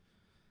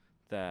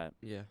that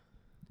Yeah.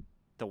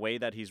 the way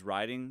that he's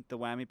riding the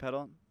whammy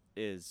pedal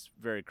is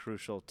very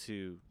crucial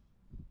to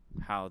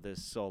how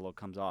this solo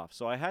comes off.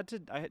 So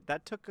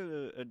that took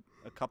a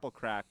couple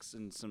cracks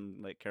and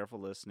some like careful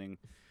listening,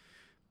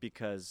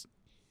 because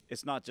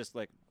it's not just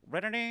like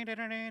like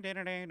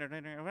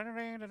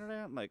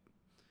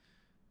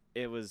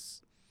it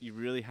was, you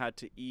really had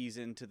to ease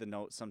into the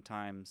note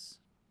sometimes,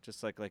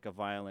 just like a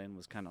violin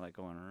was kind of like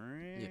going.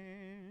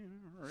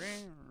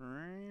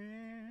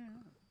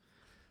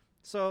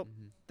 So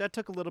Mhm. that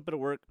took a little bit of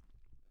work,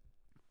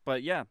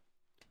 but yeah,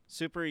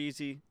 super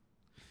easy.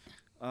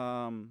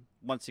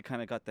 Once you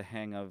kind of got the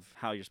hang of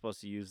how you're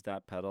supposed to use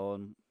that pedal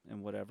and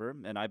whatever,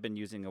 and I've been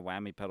using a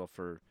whammy pedal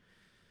for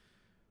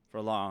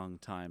a long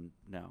time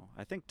now.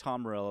 I think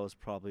Tom Morello is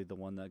probably the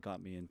one that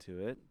got me into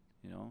it.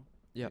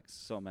 Yep. Like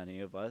so many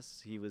of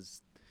us, he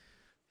was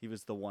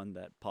the one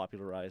that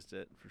popularized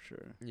it for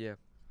sure. Yeah.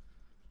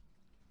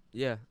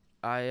 Yeah.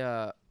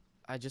 I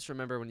just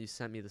remember when you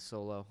sent me the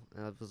solo,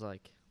 and I was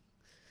like,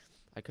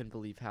 I couldn't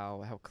believe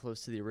how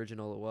close to the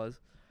original it was.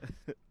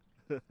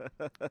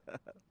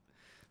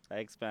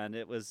 Thanks, man.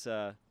 It was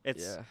Yeah.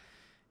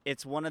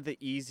 it's one of the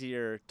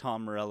easier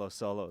Tom Morello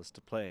solos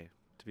to play,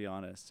 to be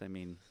honest. I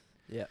mean,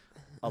 Yeah.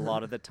 a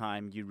lot of the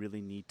time you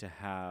really need to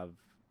have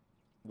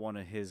one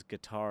of his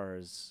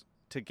guitars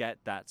to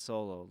get that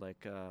solo.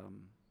 Like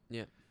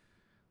Yeah.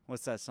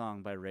 what's that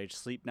song by Rage?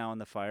 Sleep Now in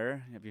the Fire.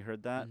 Have you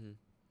heard that? Mhm.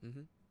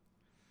 Mhm.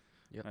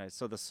 Yep. Right.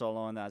 So the solo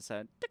on that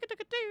said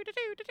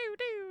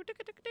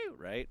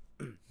right?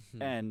 Mhm.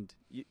 And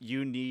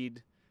you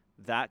need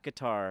that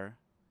guitar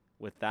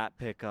with that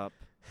pickup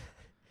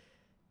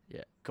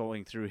Yeah.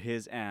 going through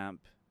his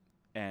amp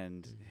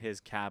and Mhm.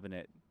 his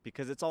cabinet,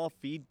 because it's all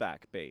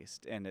feedback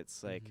based, and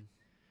it's like Mhm.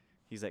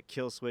 he's like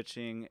kill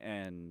switching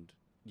and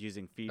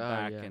using Oh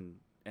feedback, yeah.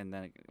 and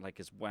then like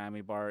his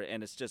whammy bar,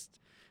 and it's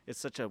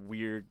such a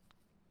weird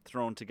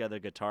thrown together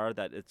guitar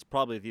that it's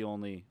probably the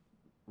only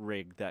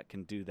rig that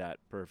can do that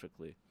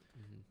perfectly.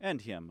 Mhm.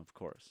 And him, of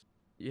course.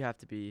 You have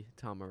to be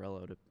Tom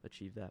Morello to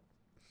achieve that.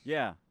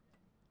 Yeah.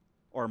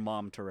 Or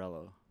Mom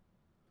Torello.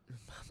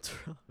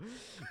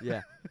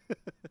 Yeah.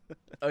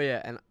 Oh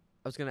yeah, and I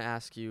was gonna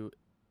ask you,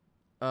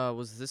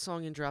 was this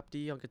song in drop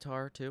D on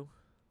guitar too?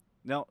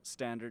 No,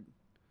 standard.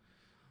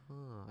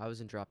 Oh, I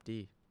was in drop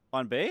D.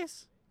 On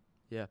bass?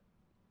 Yeah.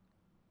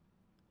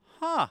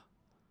 Huh.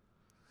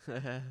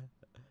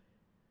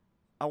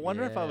 I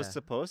wonder if I was Yeah.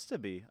 supposed to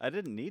be. I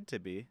didn't need to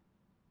be.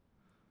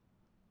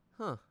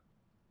 Huh.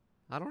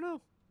 I don't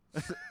know.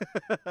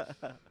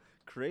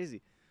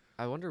 Crazy.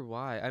 I wonder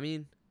why. I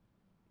mean,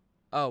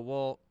 oh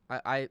well,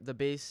 I the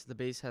bass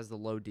has the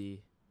low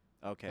D.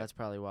 Okay. That's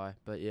probably why.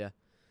 But yeah,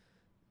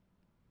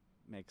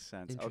 Makes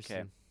sense.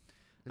 interesting.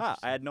 Okay.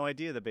 I had no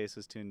idea the bass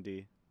was tuned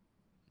D.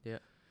 Yeah.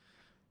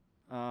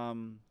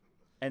 And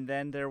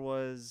then there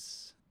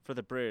was for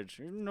the bridge.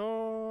 You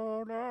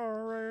know,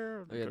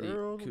 Oh yeah,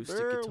 the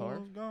acoustic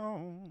guitar.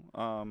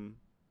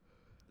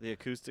 The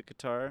acoustic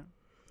guitar, Yeah.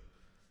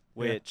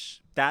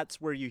 which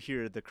that's where you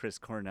hear the Chris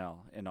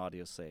Cornell in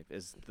Audio Slave,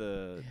 is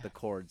the Yeah.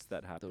 chords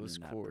that happen Those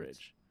in that chords.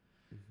 bridge,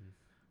 Mhm.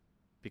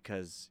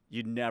 because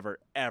you never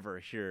ever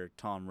hear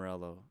Tom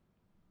Morello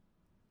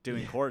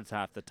doing Yeah. chords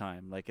half the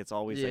time. Like it's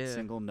always like Yeah.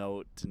 single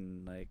note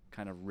and like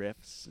kind of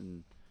riffs,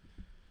 and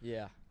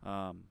Yeah.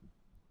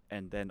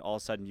 and then all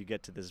of a sudden you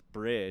get to this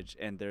bridge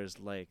and there's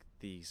like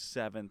the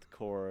seventh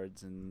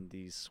chords and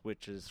these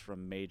switches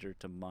from major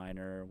to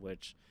minor,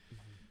 which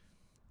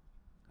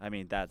I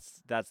mean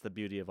that's the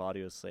beauty of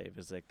Audio Slave,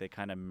 is like they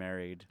kind of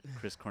married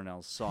Chris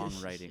Cornell's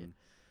songwriting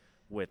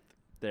with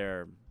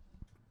their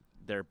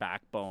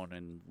backbone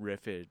and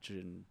riffage,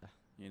 and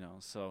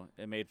so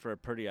it made for a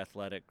pretty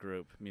athletic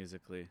group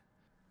musically.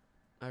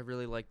 I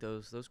really like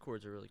those. Those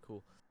chords are really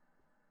cool.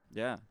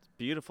 Yeah, it's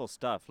beautiful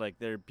stuff. Like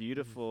they're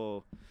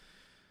beautiful.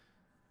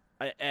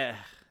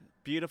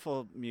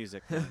 Beautiful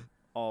music, man.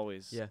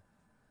 Always. Yeah.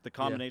 The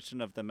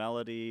combination of the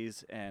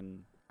melodies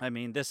and, I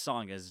mean, this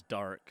song is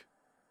dark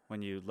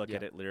when you look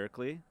at it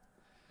lyrically.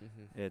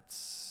 Mm-hmm.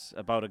 It's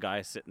about a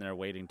guy sitting there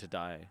waiting to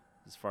die,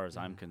 as far as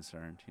I'm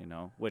concerned, you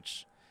know,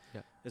 which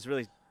is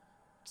really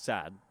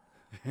sad,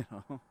 you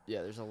know.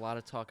 Yeah, there's a lot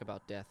of talk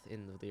about death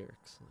in the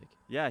lyrics. Like,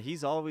 Yeah,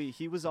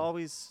 he was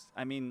always,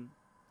 I mean,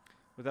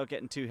 without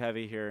getting too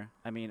heavy here,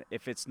 I mean,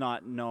 if it's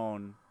not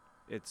known,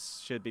 it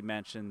should be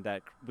mentioned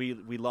that we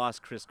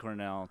lost Chris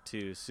Cornell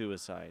to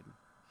suicide.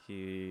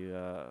 He,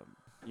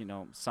 you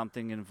know,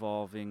 something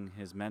involving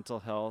his mental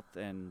health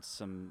and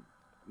some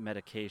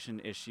medication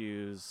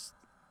issues,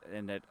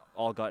 and it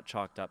all got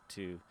chalked up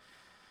to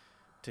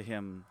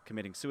him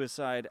committing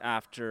suicide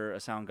after a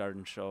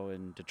Soundgarden show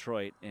in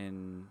Detroit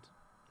in,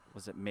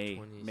 was it May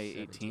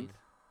 18th?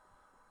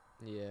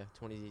 Yeah,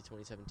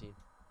 2017.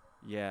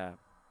 Yeah.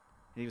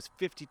 He was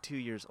 52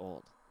 years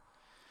old.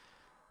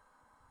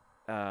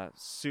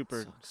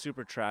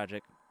 Super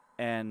tragic.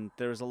 And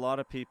there was a lot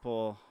of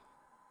people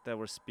that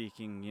were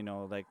speaking, you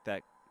know, like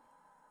that.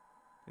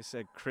 They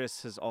said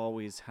Chris has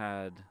always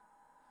had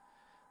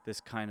this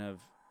kind of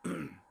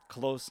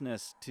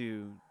closeness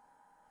to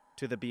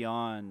the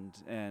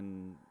beyond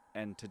and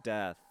to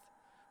death.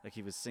 Like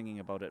he was singing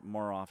about it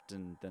more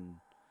often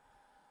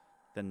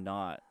than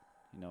not,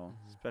 you know,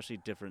 especially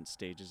different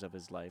stages of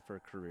his life or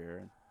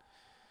career.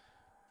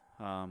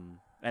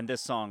 And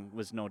this song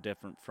was no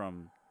different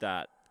from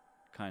that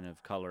kind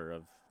of color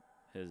of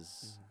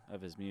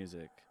his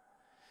music.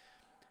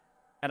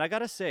 And I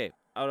gotta say,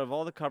 out of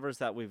all the covers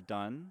that we've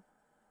done,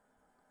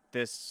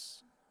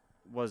 this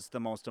was the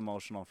most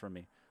emotional for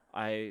me.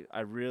 I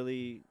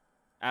really,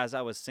 as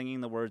I was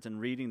singing the words and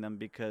reading them,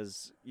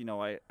 because, you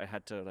know, I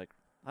had to, like,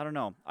 I don't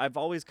know. I've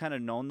always kind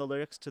of known the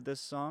lyrics to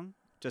this song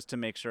just to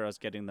make sure I was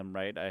getting them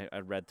right. I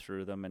read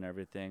through them and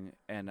everything,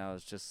 and I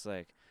was just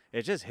like,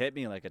 it just hit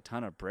me like a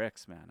ton of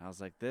bricks, man. I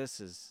was like,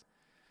 it's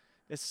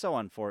so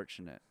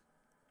unfortunate.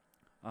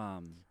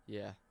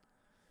 Yeah.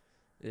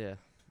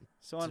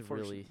 So It's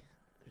unfortunate. really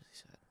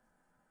sad.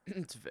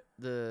 It's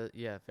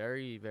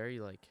very, very,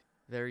 like,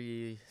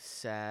 very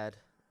sad,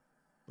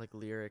 like,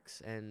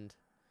 lyrics. And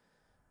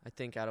I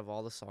think out of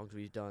all the songs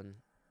we've done,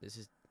 this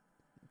is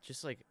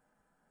just, like,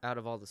 out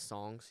of all the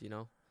songs, you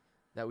know,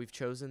 that we've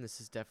chosen, this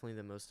is definitely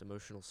the most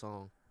emotional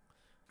song.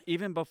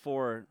 Even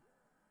before,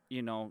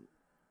 you know,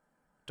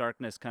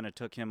 darkness kind of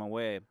took him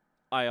away,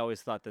 I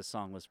always thought this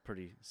song was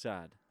pretty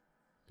sad.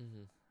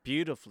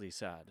 Beautifully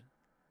sad.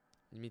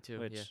 Me too.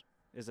 Which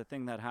is a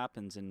thing that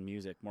happens in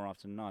music more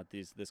often than not.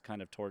 This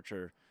kind of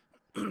torture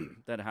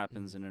that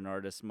happens in an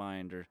artist's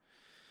mind,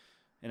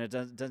 and it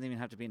doesn't even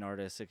have to be an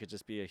artist. It could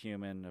just be a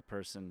human, a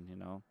person. You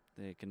know,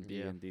 they can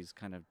be in these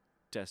kind of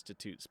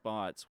destitute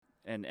spots,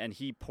 and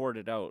he poured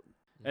it out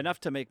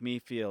enough to make me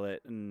feel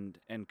it, and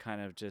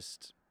kind of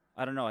just,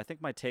 I don't know. I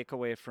think my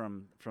takeaway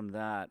from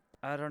that,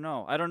 I don't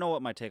know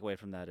what my takeaway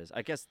from that is.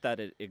 I guess that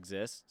it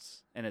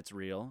exists and it's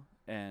real,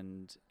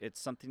 and it's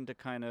something to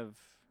kind of,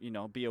 you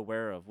know, be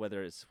aware of,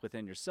 whether it's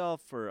within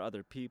yourself or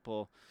other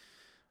people,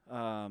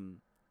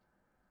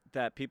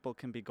 that people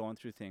can be going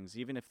through things,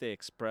 even if they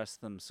express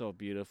them so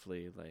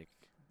beautifully.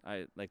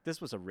 Like this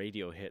was a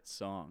radio hit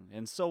song,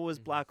 and so was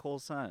Black Hole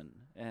Sun,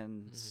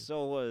 and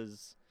so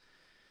was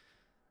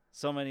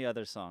so many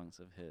other songs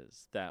of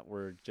his that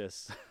were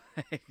just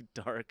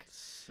dark,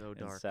 so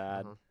dark, and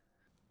sad.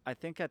 I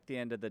think at the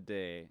end of the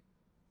day,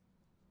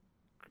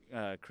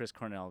 Chris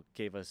Cornell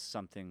gave us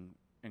something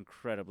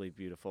incredibly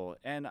beautiful,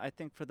 and I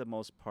think for the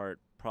most part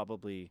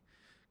probably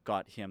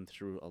got him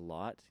through a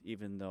lot,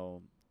 even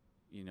though,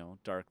 you know,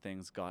 dark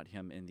things got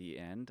him in the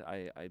end.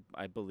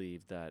 I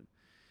believe that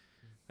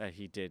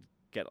he did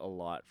get a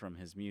lot from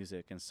his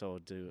music, and so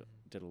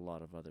did a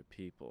lot of other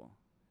people,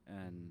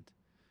 and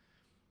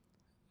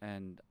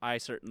I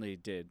certainly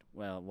did.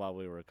 Well, while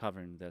we were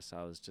covering this,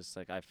 I was just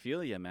like, I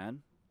feel you,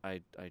 man.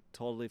 I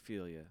totally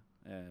feel you.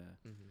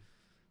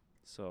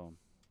 So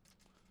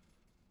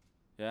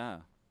yeah,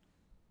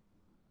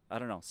 I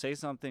don't know. Say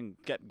something.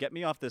 Get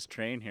me off this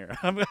train here.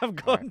 I'm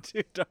going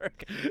too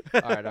dark.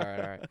 All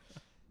right.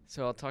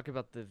 So I'll talk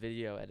about the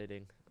video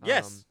editing.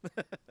 Yes.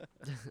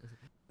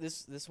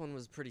 This one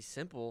was pretty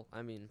simple.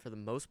 I mean, for the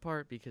most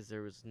part, because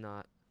there was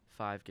not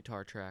 5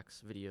 guitar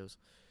tracks videos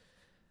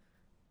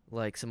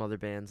like some other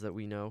bands that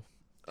we know.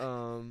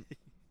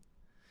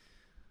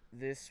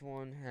 This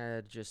one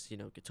had just, you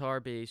know, guitar,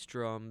 bass,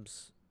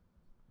 drums,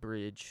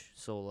 bridge,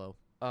 solo.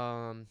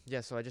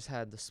 So I just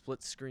had the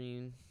split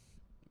screen.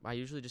 I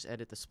usually just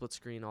edit the split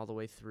screen all the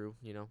way through,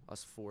 you know,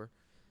 us 4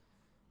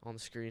 on the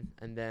screen,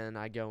 and then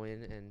I go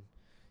in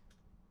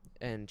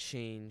and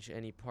change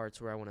any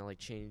parts where I want to, like,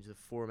 change the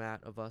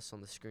format of us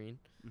on the screen.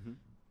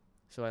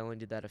 So I only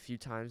did that a few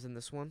times in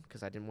this one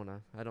because it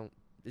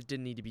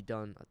didn't need to be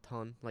done a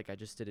ton. Like, I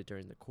just did it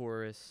during the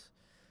chorus,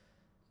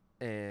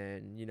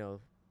 and, you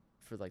know,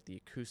 for, like, the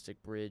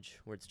acoustic bridge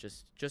where it's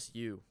just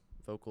you,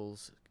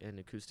 vocals and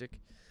acoustic.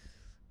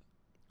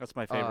 That's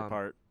my favorite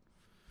part.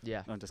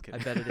 Yeah. No, I'm just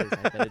kidding. I bet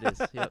it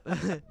is. Yep.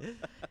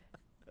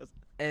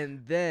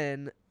 And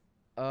then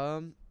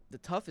the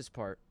toughest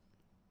part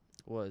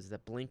was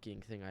that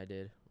blinking thing I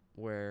did,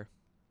 where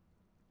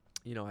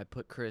I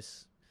put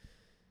Chris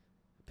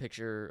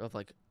picture of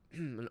like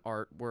an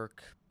artwork,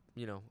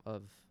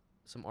 of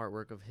some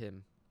artwork of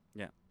him.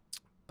 Yeah.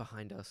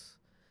 Behind us,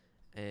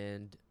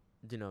 and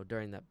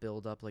during that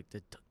build up, like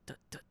the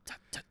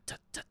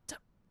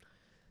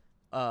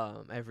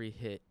every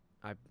hit,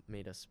 I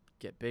made us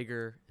get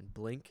bigger and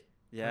blink.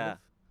 Yeah.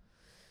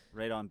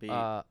 Right on beat.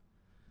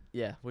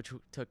 Yeah, which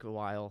took a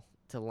while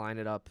to line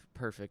it up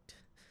perfect.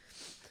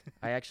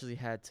 I actually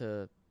had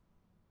to.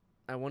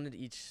 I wanted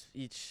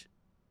each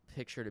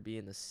picture to be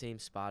in the same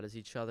spot as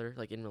each other,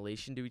 like in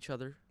relation to each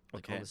other,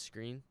 like on the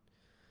screen.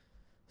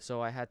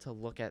 So I had to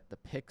look at the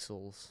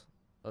pixels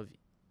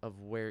of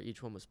where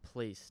each one was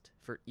placed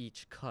for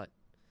each cut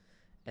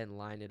and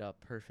line it up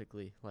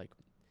perfectly, like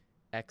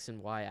X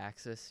and Y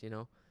axis,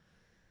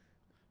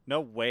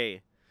 No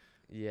way.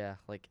 Yeah,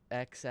 like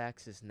X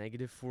axis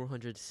negative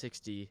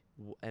 460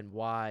 and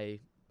Y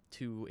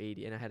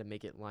 280, and I had to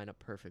make it line up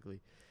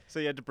perfectly. So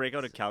you had to break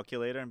out a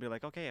calculator and be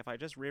like, okay, if I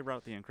just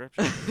reroute the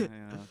encryption.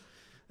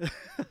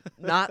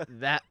 Not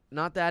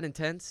that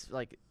intense.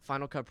 Like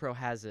Final Cut Pro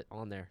has it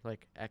on there,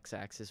 like X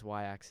axis,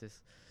 Y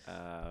axis.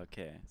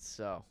 Okay.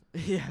 So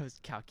yeah, I was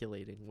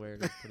calculating where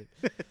to put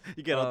it.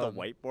 You get out the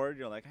whiteboard,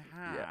 you're like,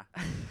 Yeah.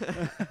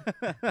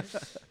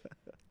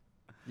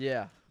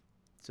 Yeah.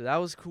 So that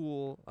was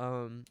cool.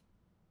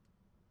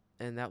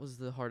 And that was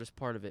the hardest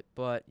part of it,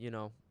 but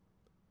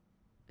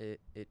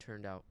it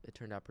turned out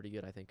pretty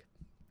good, I think.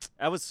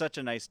 That was such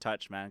a nice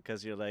touch, man,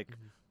 because you're like,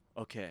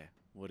 okay,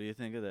 what do you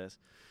think of this?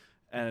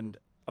 And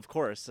of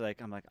course,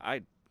 like I'm like,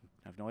 I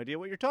have no idea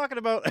what you're talking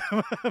about,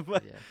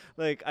 but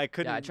like I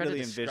couldn't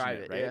really envision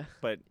it, right? Yeah.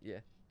 But yeah.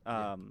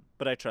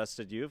 But I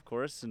trusted you, of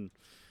course, and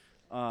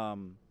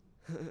and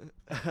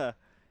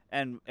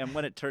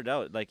when it turned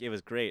out, like it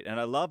was great, and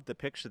I loved the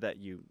picture that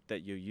you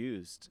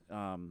used.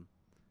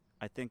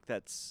 I think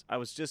I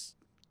was just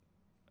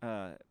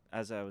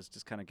as I was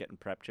just kind of getting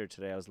prepped here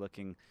today, I was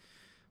looking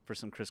for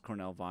some Chris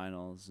Cornell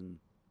vinyls,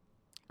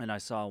 and I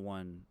saw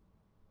one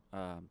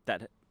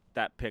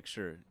that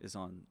picture is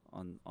on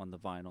the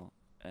vinyl,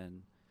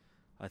 and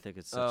I think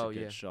it's such a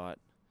good shot.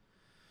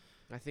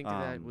 I think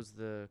that was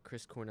the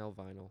Chris Cornell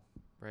vinyl,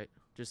 right?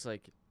 Just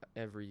like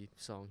every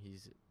song,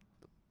 he's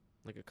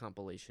like a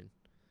compilation.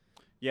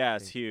 Yeah,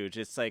 it's huge.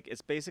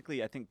 It's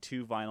basically, I think,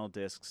 2 vinyl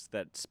discs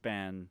that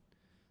span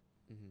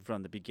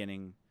from the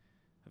beginning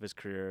of his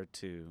career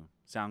to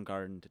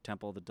Soundgarden, to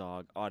Temple of the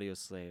Dog,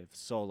 Audioslave,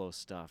 solo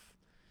stuff.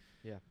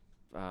 Yeah.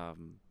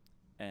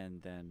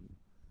 And then,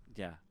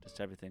 just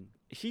everything.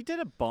 He did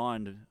a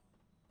Bond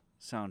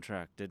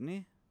soundtrack, didn't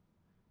he?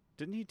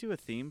 Didn't he do a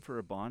theme for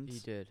a Bond? He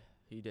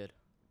did.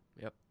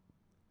 Yep.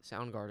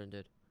 Soundgarden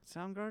did.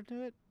 Soundgarden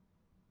do it?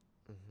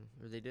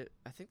 Or they did.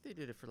 I think they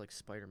did it for like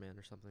Spider-Man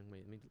or something.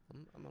 Wait,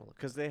 I'm gonna look.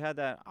 Because they had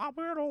that "I've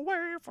been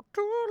away for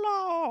too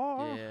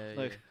long."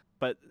 Yeah.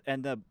 But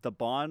and the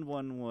Bond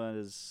one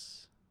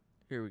was.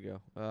 Here we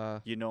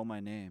go. You Know My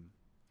Name.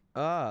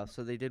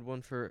 So they did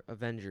one for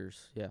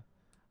Avengers. Yeah.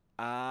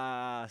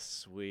 Ah,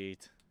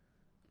 sweet.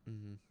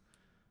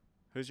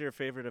 Who's your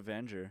favorite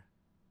Avenger?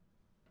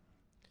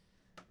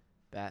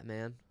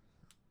 Batman.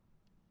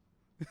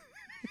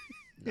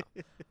 No.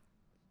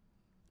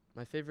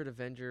 My favorite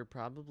Avenger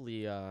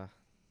probably I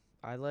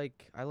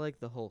like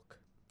the Hulk.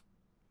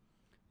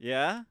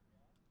 Yeah?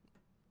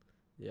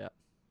 Yeah.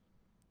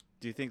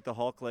 Do you think the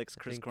Hulk likes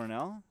Chris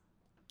Cornell?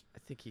 I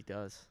think he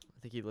does. I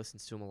think he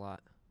listens to him a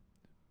lot.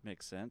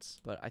 Makes sense.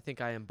 But I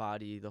think I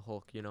embody the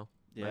Hulk, Yeah.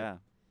 Right?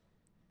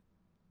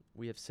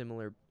 We have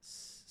similar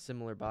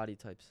body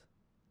types.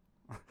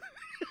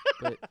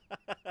 But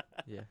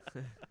yeah.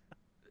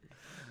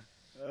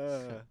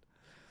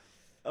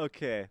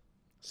 Okay.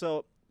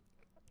 So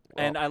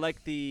and I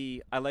like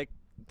the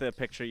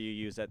picture you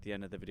use at the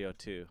end of the video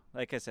too.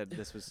 Like I said,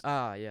 this was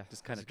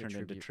just kind of turned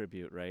into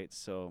tribute, right?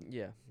 So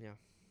yeah.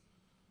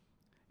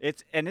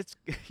 It's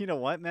you know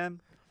what,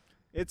 man?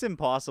 It's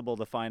impossible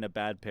to find a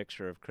bad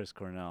picture of Chris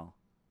Cornell.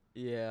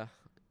 Yeah.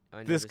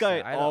 This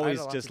guy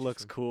always just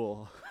looks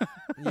cool.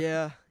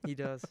 Yeah, he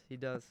does.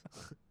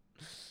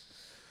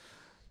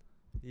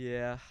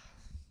 Yeah.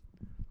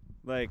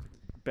 Like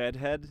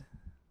bedhead,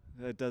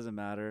 it doesn't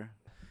matter.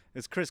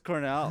 It's Chris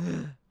Cornell.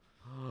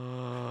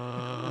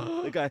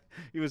 The guy,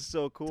 he was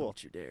so cool.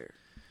 Don't you dare.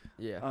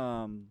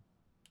 Yeah.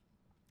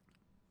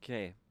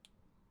 Okay.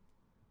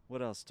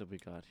 What else do we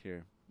got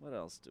here?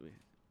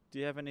 Do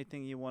you have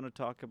anything you want to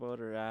talk about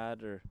or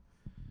add, or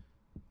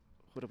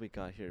what do we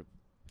got here?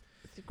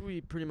 I think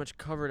we pretty much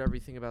covered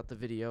everything about the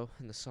video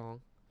and the song.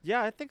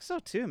 Yeah, I think so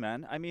too,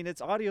 man. I mean,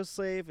 it's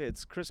Audioslave,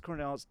 it's Chris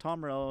Cornell, it's Tom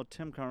Morello,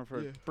 Tim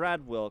Comfort,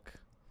 Brad Wilk.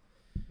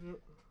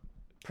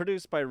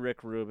 Produced by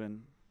Rick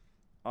Rubin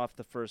off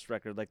the first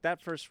record. Like,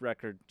 that first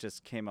record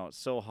just came out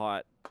so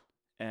hot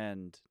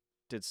and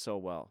did so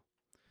well.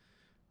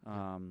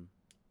 And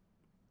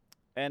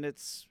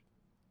it's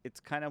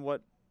kind of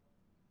what,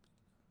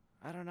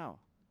 I don't know.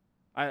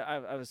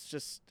 I was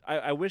just,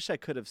 I wish I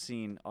could have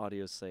seen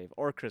Audioslave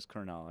or Chris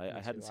Cornell.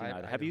 I hadn't seen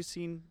either. Have you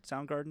seen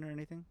Soundgarden or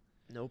anything?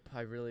 Nope.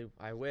 I really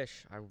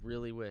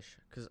wish,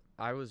 because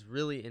I was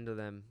really into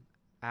them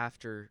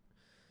after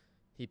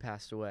he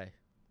passed away,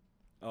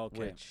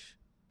 Okay.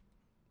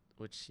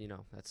 which,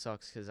 that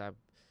sucks, because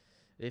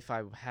if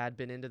I had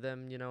been into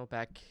them,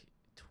 back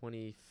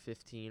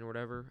 2015 or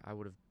whatever, I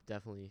would have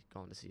definitely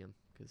gone to see them,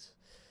 because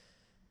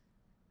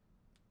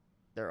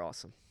they're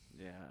awesome.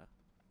 Yeah.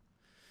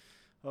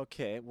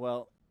 Okay.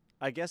 Well,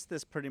 I guess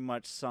this pretty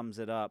much sums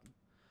it up.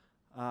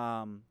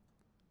 Um,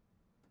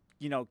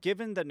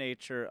 given the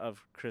nature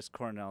of Chris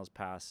Cornell's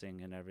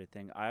passing and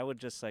everything, I would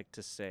just like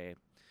to say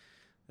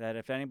that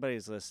if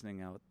anybody's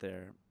listening out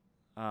there,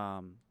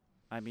 um,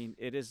 I mean,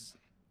 it's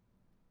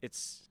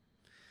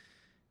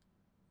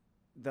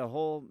the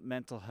whole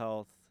mental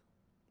health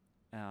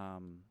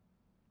um,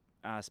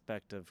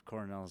 aspect of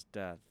Cornell's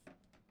death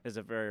is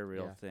a very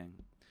real Yeah. thing,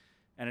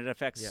 and it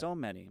affects Yeah. so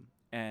many.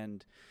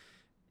 And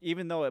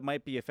even though it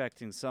might be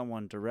affecting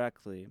someone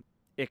directly,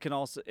 it can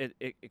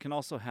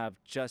also have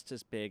just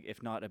as big,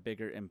 if not a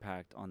bigger,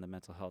 impact on the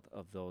mental health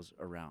of those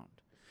around.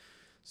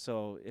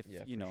 So if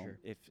Yeah, you for know sure.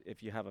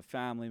 if you have a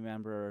family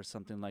member or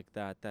something like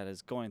that that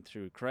is going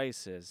through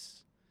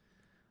crisis,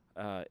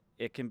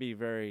 it can be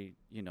very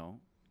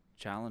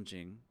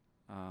challenging,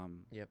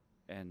 um, Yep.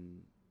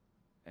 and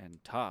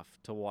tough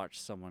to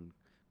watch someone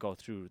go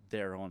through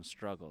their own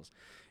struggles.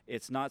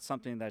 It's not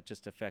something that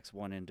just affects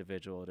one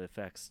individual; it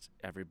affects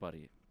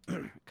everybody,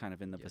 kind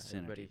of in the Yeah.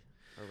 vicinity.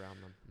 Everybody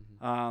around them.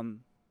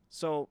 Um,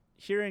 so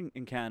here in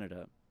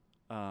Canada,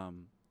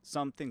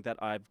 something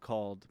that I've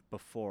called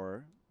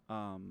before,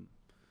 um,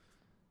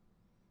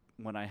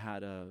 when I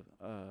had a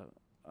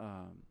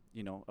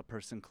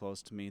person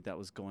close to me that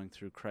was going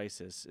through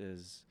crisis,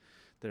 is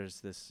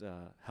there's this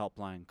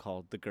helpline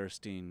called the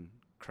Gerstein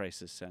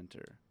Crisis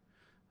Center.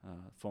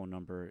 Phone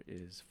number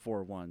is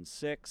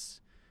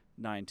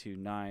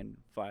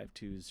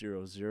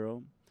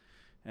 416-929-5200,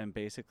 and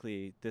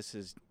basically this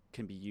is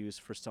can be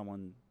used for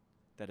someone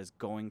that is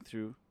going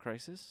through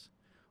crisis,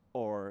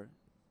 or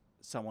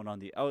someone on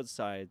the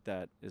outside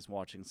that is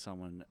watching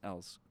someone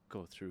else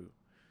go through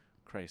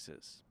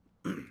crisis.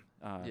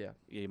 Yeah.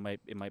 It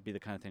might be the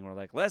kind of thing where,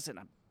 like, listen,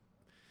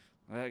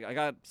 I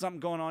got something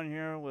going on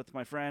here with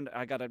my friend.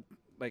 I gotta,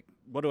 like,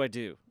 what do I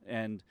do?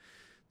 And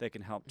they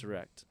can help Hmm.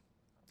 direct.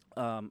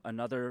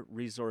 Another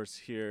resource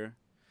here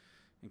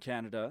in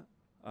Canada,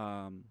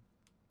 and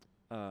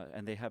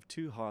they have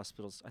two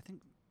hospitals, I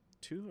think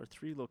 2 or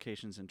 3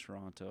 locations in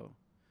Toronto,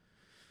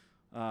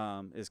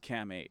 is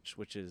CAMH,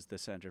 which is the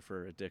Center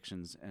for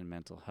Addictions and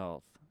Mental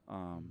Health.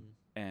 Hmm.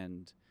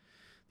 And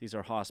these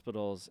are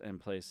hospitals and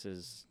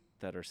places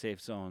that are safe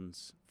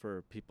zones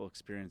for people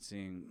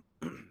experiencing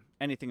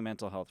anything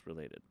mental health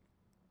related.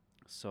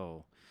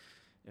 So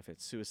if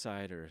it's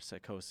suicide or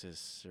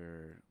psychosis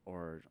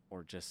or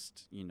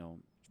just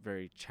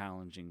very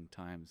challenging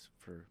times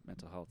for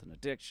mental health and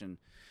addiction,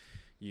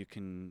 you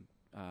can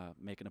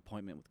make an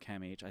appointment with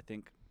CAMH. I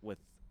think with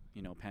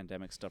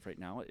pandemic stuff right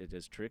now, it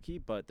is tricky,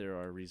 but there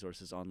are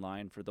resources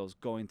online for those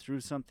going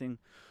through something,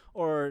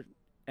 or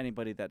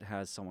anybody that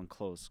has someone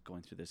close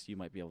going through this. You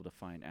might be able to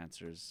find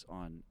answers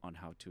on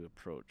how to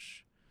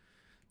approach,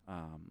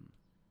 um,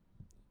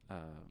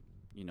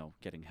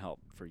 getting help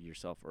for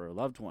yourself or a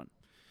loved one.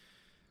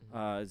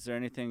 Hmm. Is there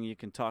anything you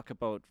can talk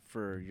about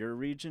for your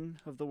region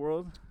of the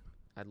world?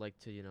 I'd like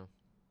to,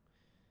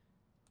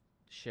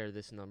 share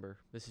this number.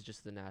 This is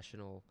just the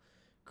National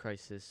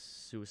Crisis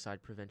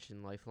Suicide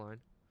Prevention Lifeline.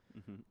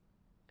 Mm-hmm.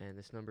 And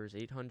this number is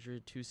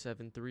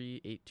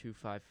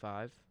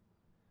 800-273-8255.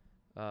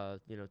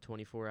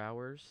 24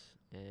 hours.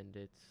 And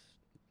it's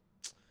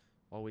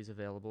always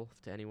available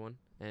to anyone.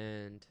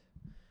 And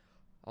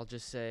I'll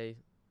just say,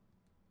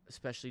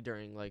 especially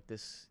during like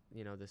this,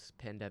 this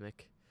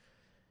pandemic,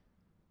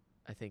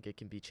 I think it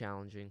can be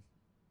challenging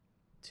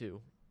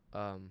too,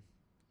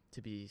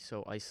 to be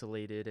so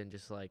isolated and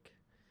just like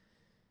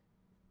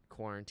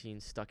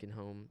quarantined, stuck at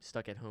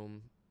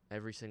home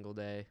every single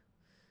day.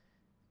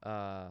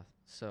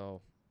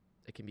 So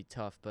it can be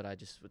tough, but I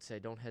just would say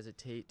don't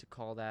hesitate to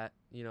call that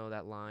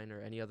line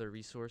or any other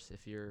resource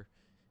if you're,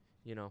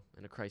 in a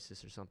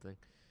crisis or something.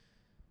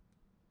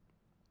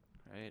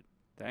 Right.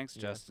 Thanks,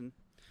 Yeah, Justin.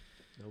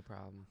 no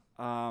problem.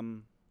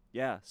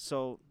 Yeah.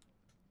 So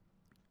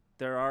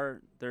there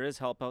is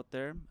help out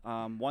there.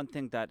 One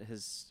thing that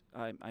has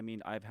I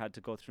mean, I've had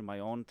to go through my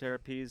own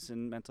therapies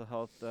and mental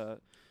health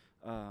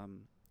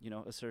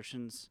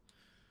assertions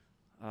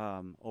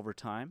over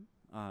time.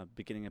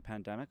 Beginning a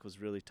pandemic was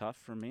really tough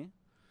for me,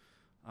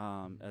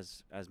 Mhm.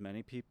 as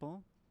many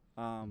people.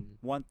 Mhm.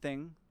 One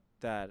thing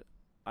that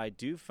I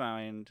do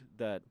find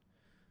that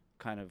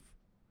kind of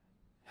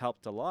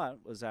helped a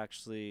lot was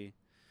actually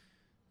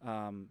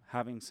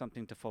having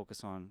something to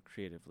focus on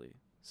creatively.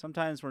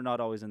 Sometimes we're not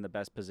always in the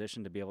best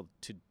position to be able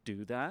to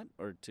do that,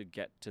 or to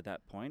get to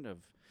that point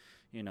of,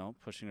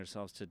 pushing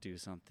ourselves to do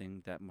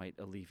something that might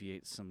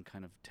alleviate some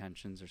kind of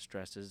tensions or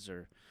stresses,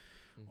 Mhm.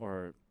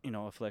 or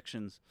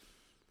afflictions.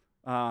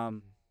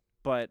 Um, Mhm.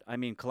 but I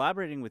mean,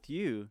 collaborating with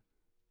you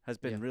has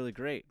been Yeah. really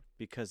great,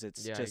 because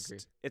it's Yeah, I agree.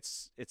 just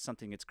it's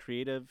something, it's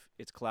creative,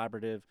 it's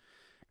collaborative,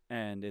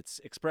 and it's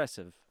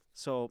expressive.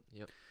 So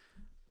Yep.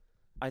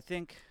 I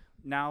think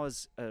now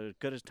is as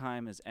good a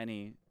time as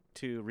any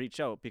to reach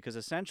out, because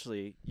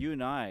essentially you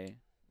and I,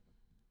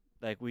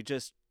 like, we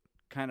just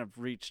kind of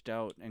reached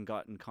out and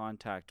got in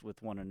contact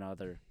with one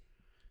another,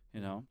 you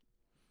Mhm. know,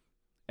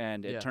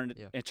 and Yeah,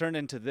 it turned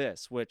into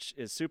this, which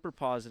is super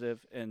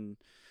positive and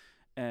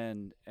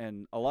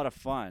a lot of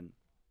fun.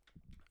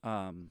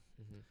 Mhm.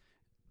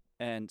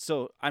 And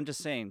so I'm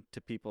just saying to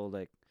people,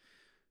 like,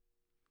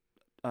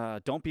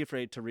 don't be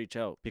afraid to reach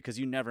out, because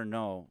you never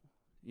know,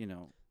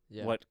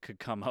 Yeah. what could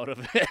come out of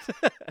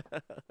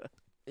it.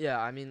 Yeah,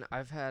 I mean,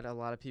 I've had a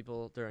lot of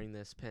people during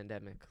this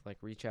pandemic like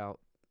reach out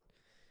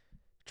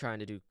trying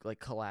to do like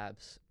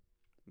collabs,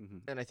 Mm-hmm.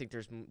 and I think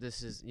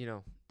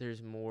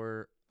there's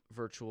more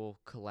virtual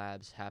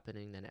collabs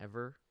happening than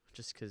ever,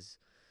 just 'cause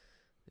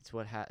it's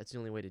the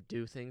only way to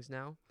do things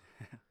now.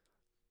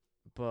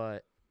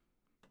 But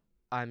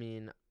I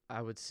mean,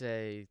 I would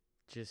say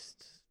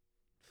just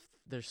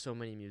there's so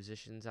many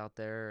musicians out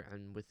there,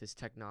 and with this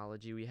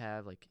technology we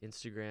have, like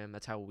Instagram,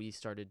 that's how we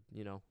started,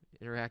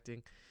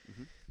 interacting.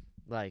 Mhm.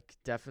 Like,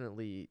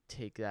 definitely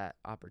take that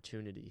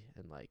opportunity,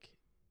 and like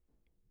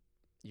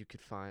you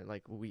could find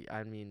like we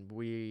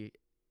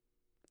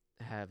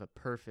have a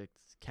perfect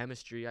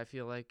chemistry, I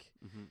feel like,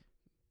 Mm-hmm.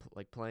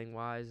 like playing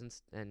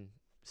wise and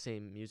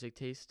same music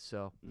taste,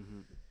 so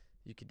Mm-hmm.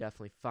 you could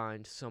definitely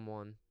find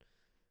someone,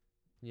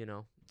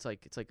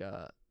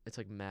 it's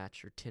like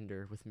Match or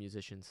Tinder with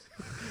musicians.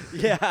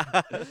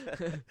 Yeah.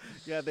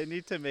 Yeah, they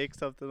need to make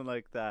something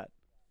like that.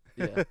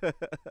 Yeah.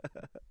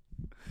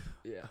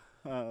 Yeah.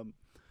 Um,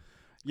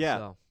 yeah.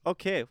 So,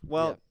 Okay.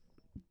 Well,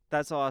 yeah.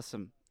 that's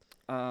awesome.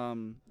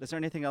 Is there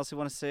anything else you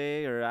want to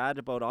say or add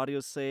about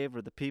Audioslave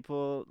or the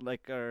people,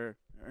 like, or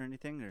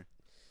anything? Or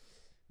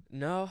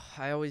No,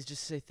 I always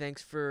just say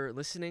thanks for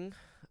listening.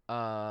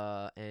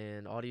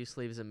 And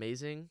Audioslave is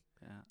amazing.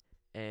 yeah.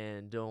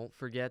 And don't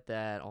forget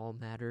that all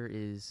matter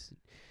is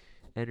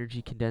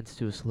energy condensed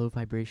to a slow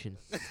vibration.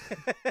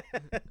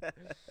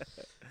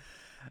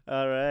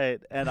 All right,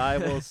 and I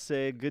will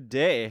say good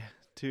day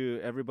to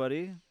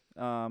everybody.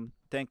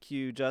 Thank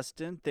you,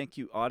 Justin. Thank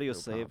you, No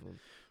Audioslave. problem.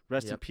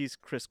 Rest in Yep. peace,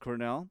 Chris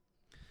Cornell.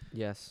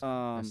 Yes.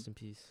 Um, Rest in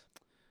peace.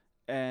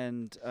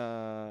 and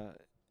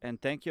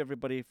thank you,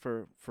 everybody,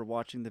 for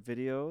watching the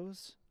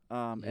videos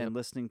Yep. and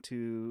listening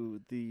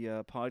to the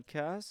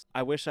podcast.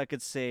 I wish I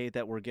could say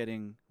that we're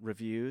getting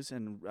reviews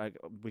and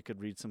we could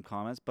read some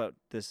comments, but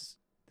this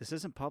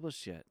isn't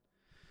published yet.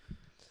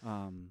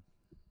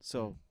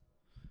 So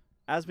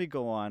as we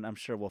go on, I'm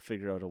sure we'll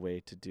figure out a way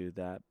to do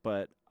that.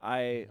 But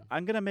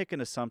I'm gonna make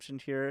an assumption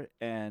here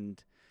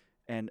and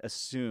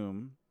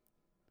assume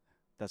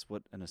that's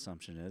what an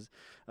assumption is.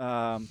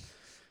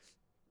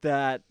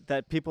 That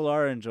people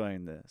are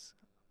enjoying this.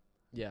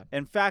 Yeah.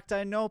 In fact,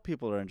 I know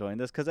people are enjoying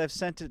this because I've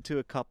sent it to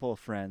a couple of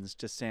friends,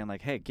 just saying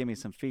like, "Hey, give me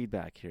some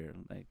feedback here."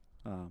 Like,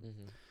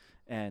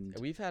 and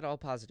We've had all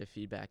positive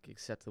feedback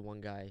except the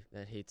one guy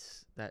that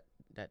hates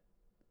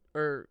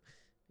or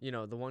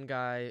the one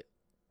guy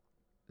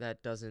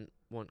that doesn't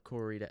want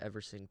Corey to ever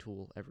sing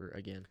Tool ever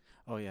again.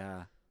 oh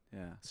yeah,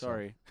 So-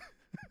 sorry,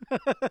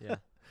 Yeah.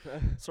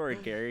 sorry,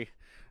 Gary.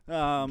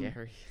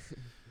 Gary.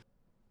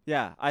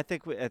 Yeah, I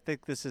think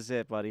this is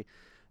it, buddy.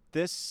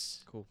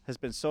 This Cool. has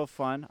been so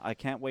fun. I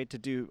can't wait to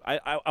do.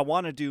 I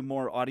want to do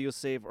more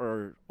Audioslave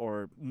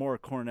or more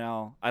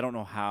Cornell. I don't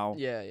know how.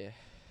 Yeah,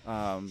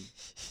 yeah.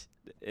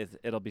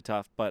 It'll be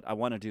tough, but I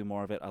want to do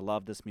more of it. I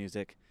love this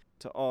music.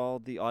 To all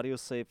the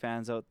Audioslave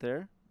fans out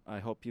there, I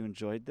hope you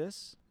enjoyed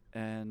this.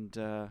 And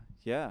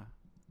yeah,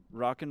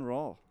 rock and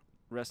roll.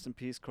 Rest in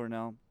peace,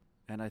 Cornell.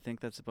 And I think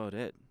that's about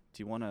it.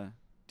 Do you wanna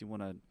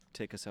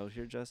take us out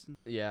here, Justin?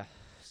 Yeah.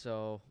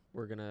 So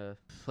we're gonna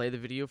play the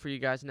video for you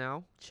guys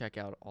now. Check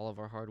out all of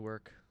our hard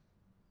work,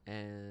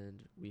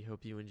 and we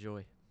hope you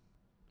enjoy.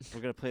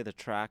 We're gonna play the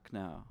track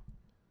now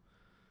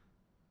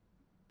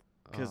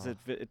because Oh,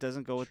 it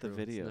doesn't go with the true.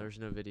 video. There's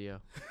no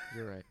video.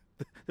 You're right.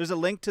 There's a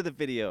link to the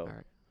video. All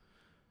right.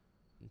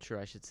 I'm sure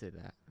I should say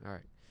that. All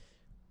right.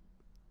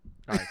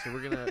 All right. So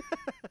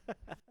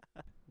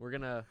we're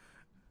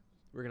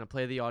gonna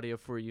play the audio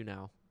for you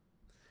now,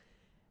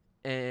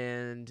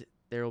 and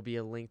there will be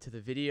a link to the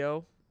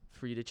video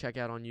for you to check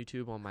out on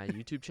YouTube on my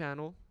YouTube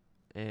channel.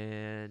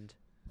 And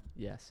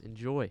yes,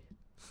 enjoy.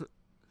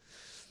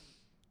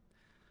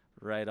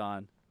 Right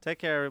on. Take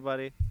care,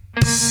 everybody.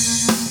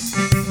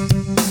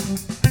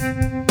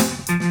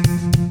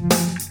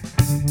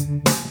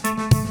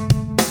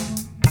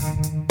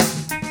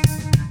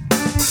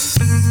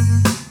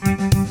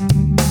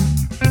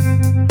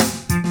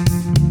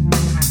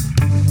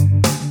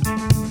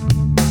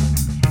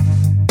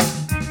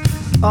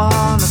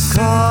 On a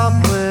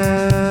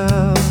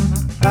cobweb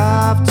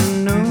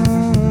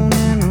afternoon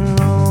in a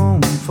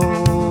room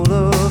full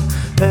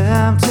of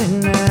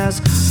emptiness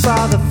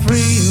by the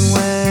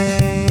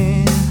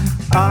freeway,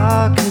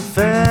 I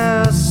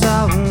confess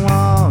I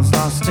was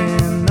lost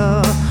in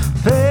the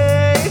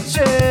pages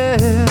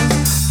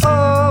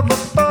of a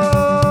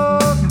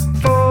book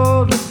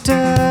full of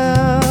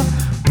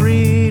death,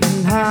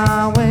 reading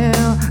how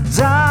we'll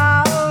die.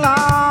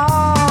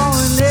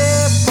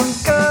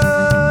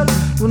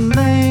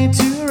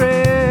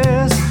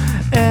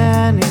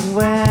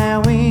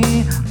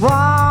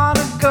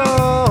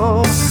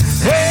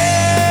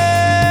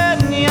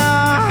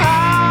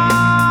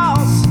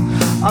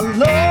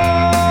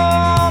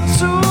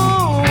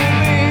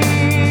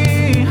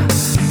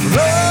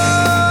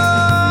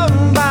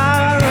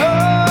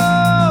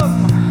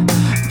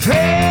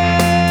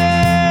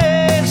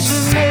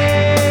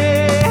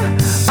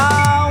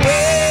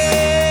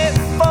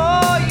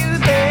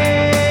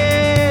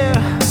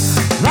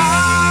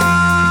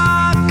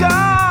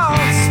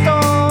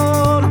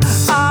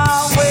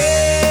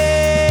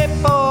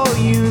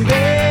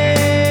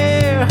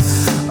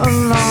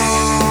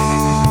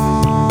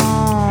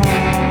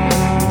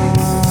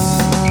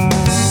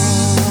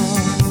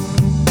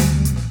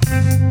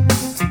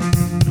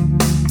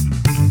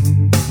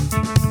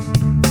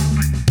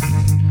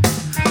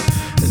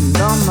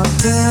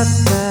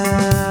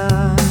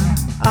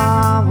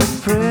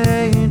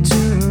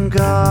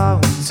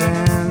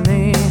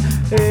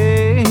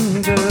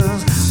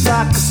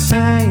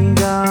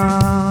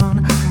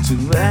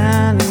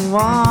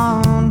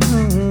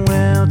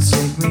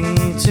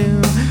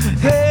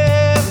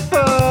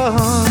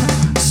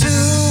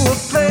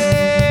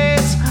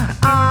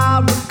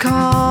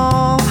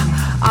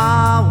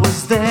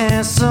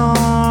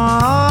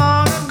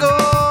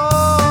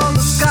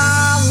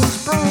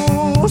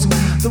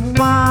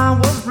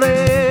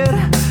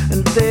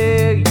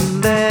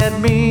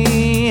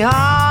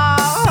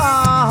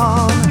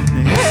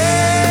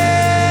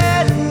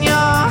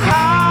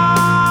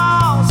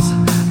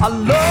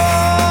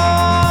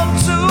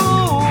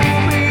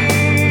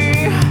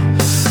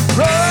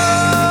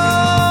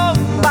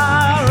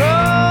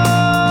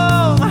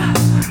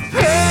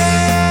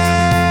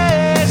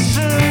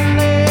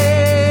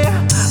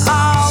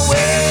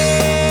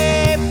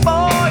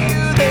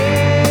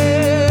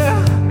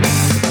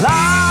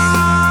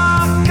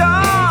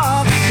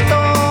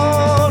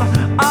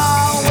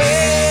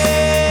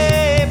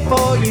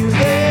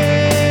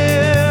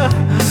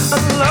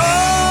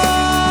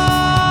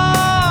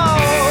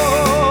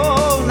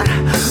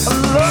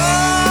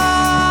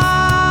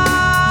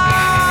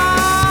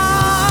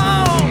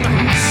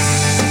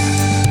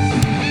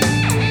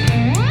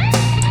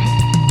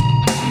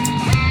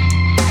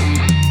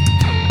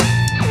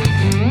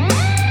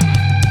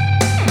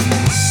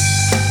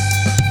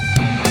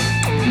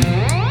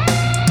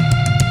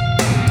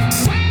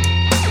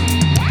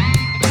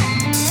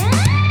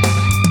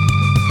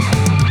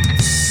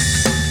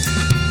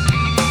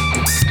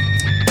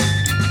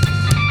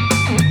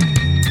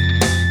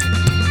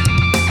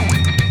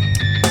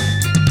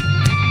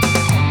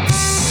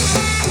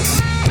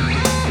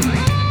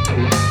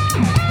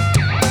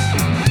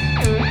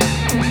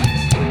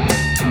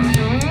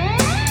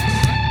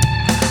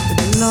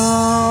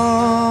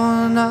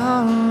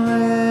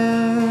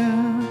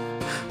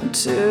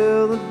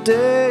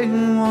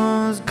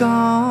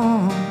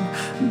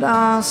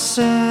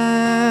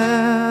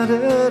 sad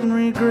and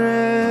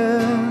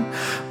regret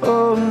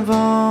of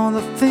all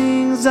the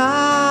things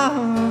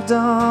I've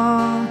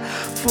done,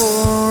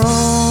 for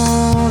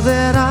all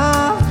that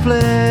I've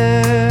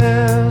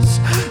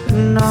blessed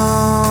and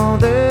all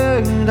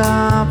that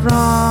I've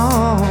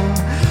wrong,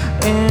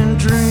 and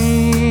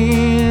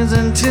dreams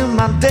until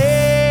my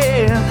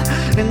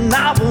death, and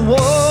I will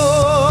walk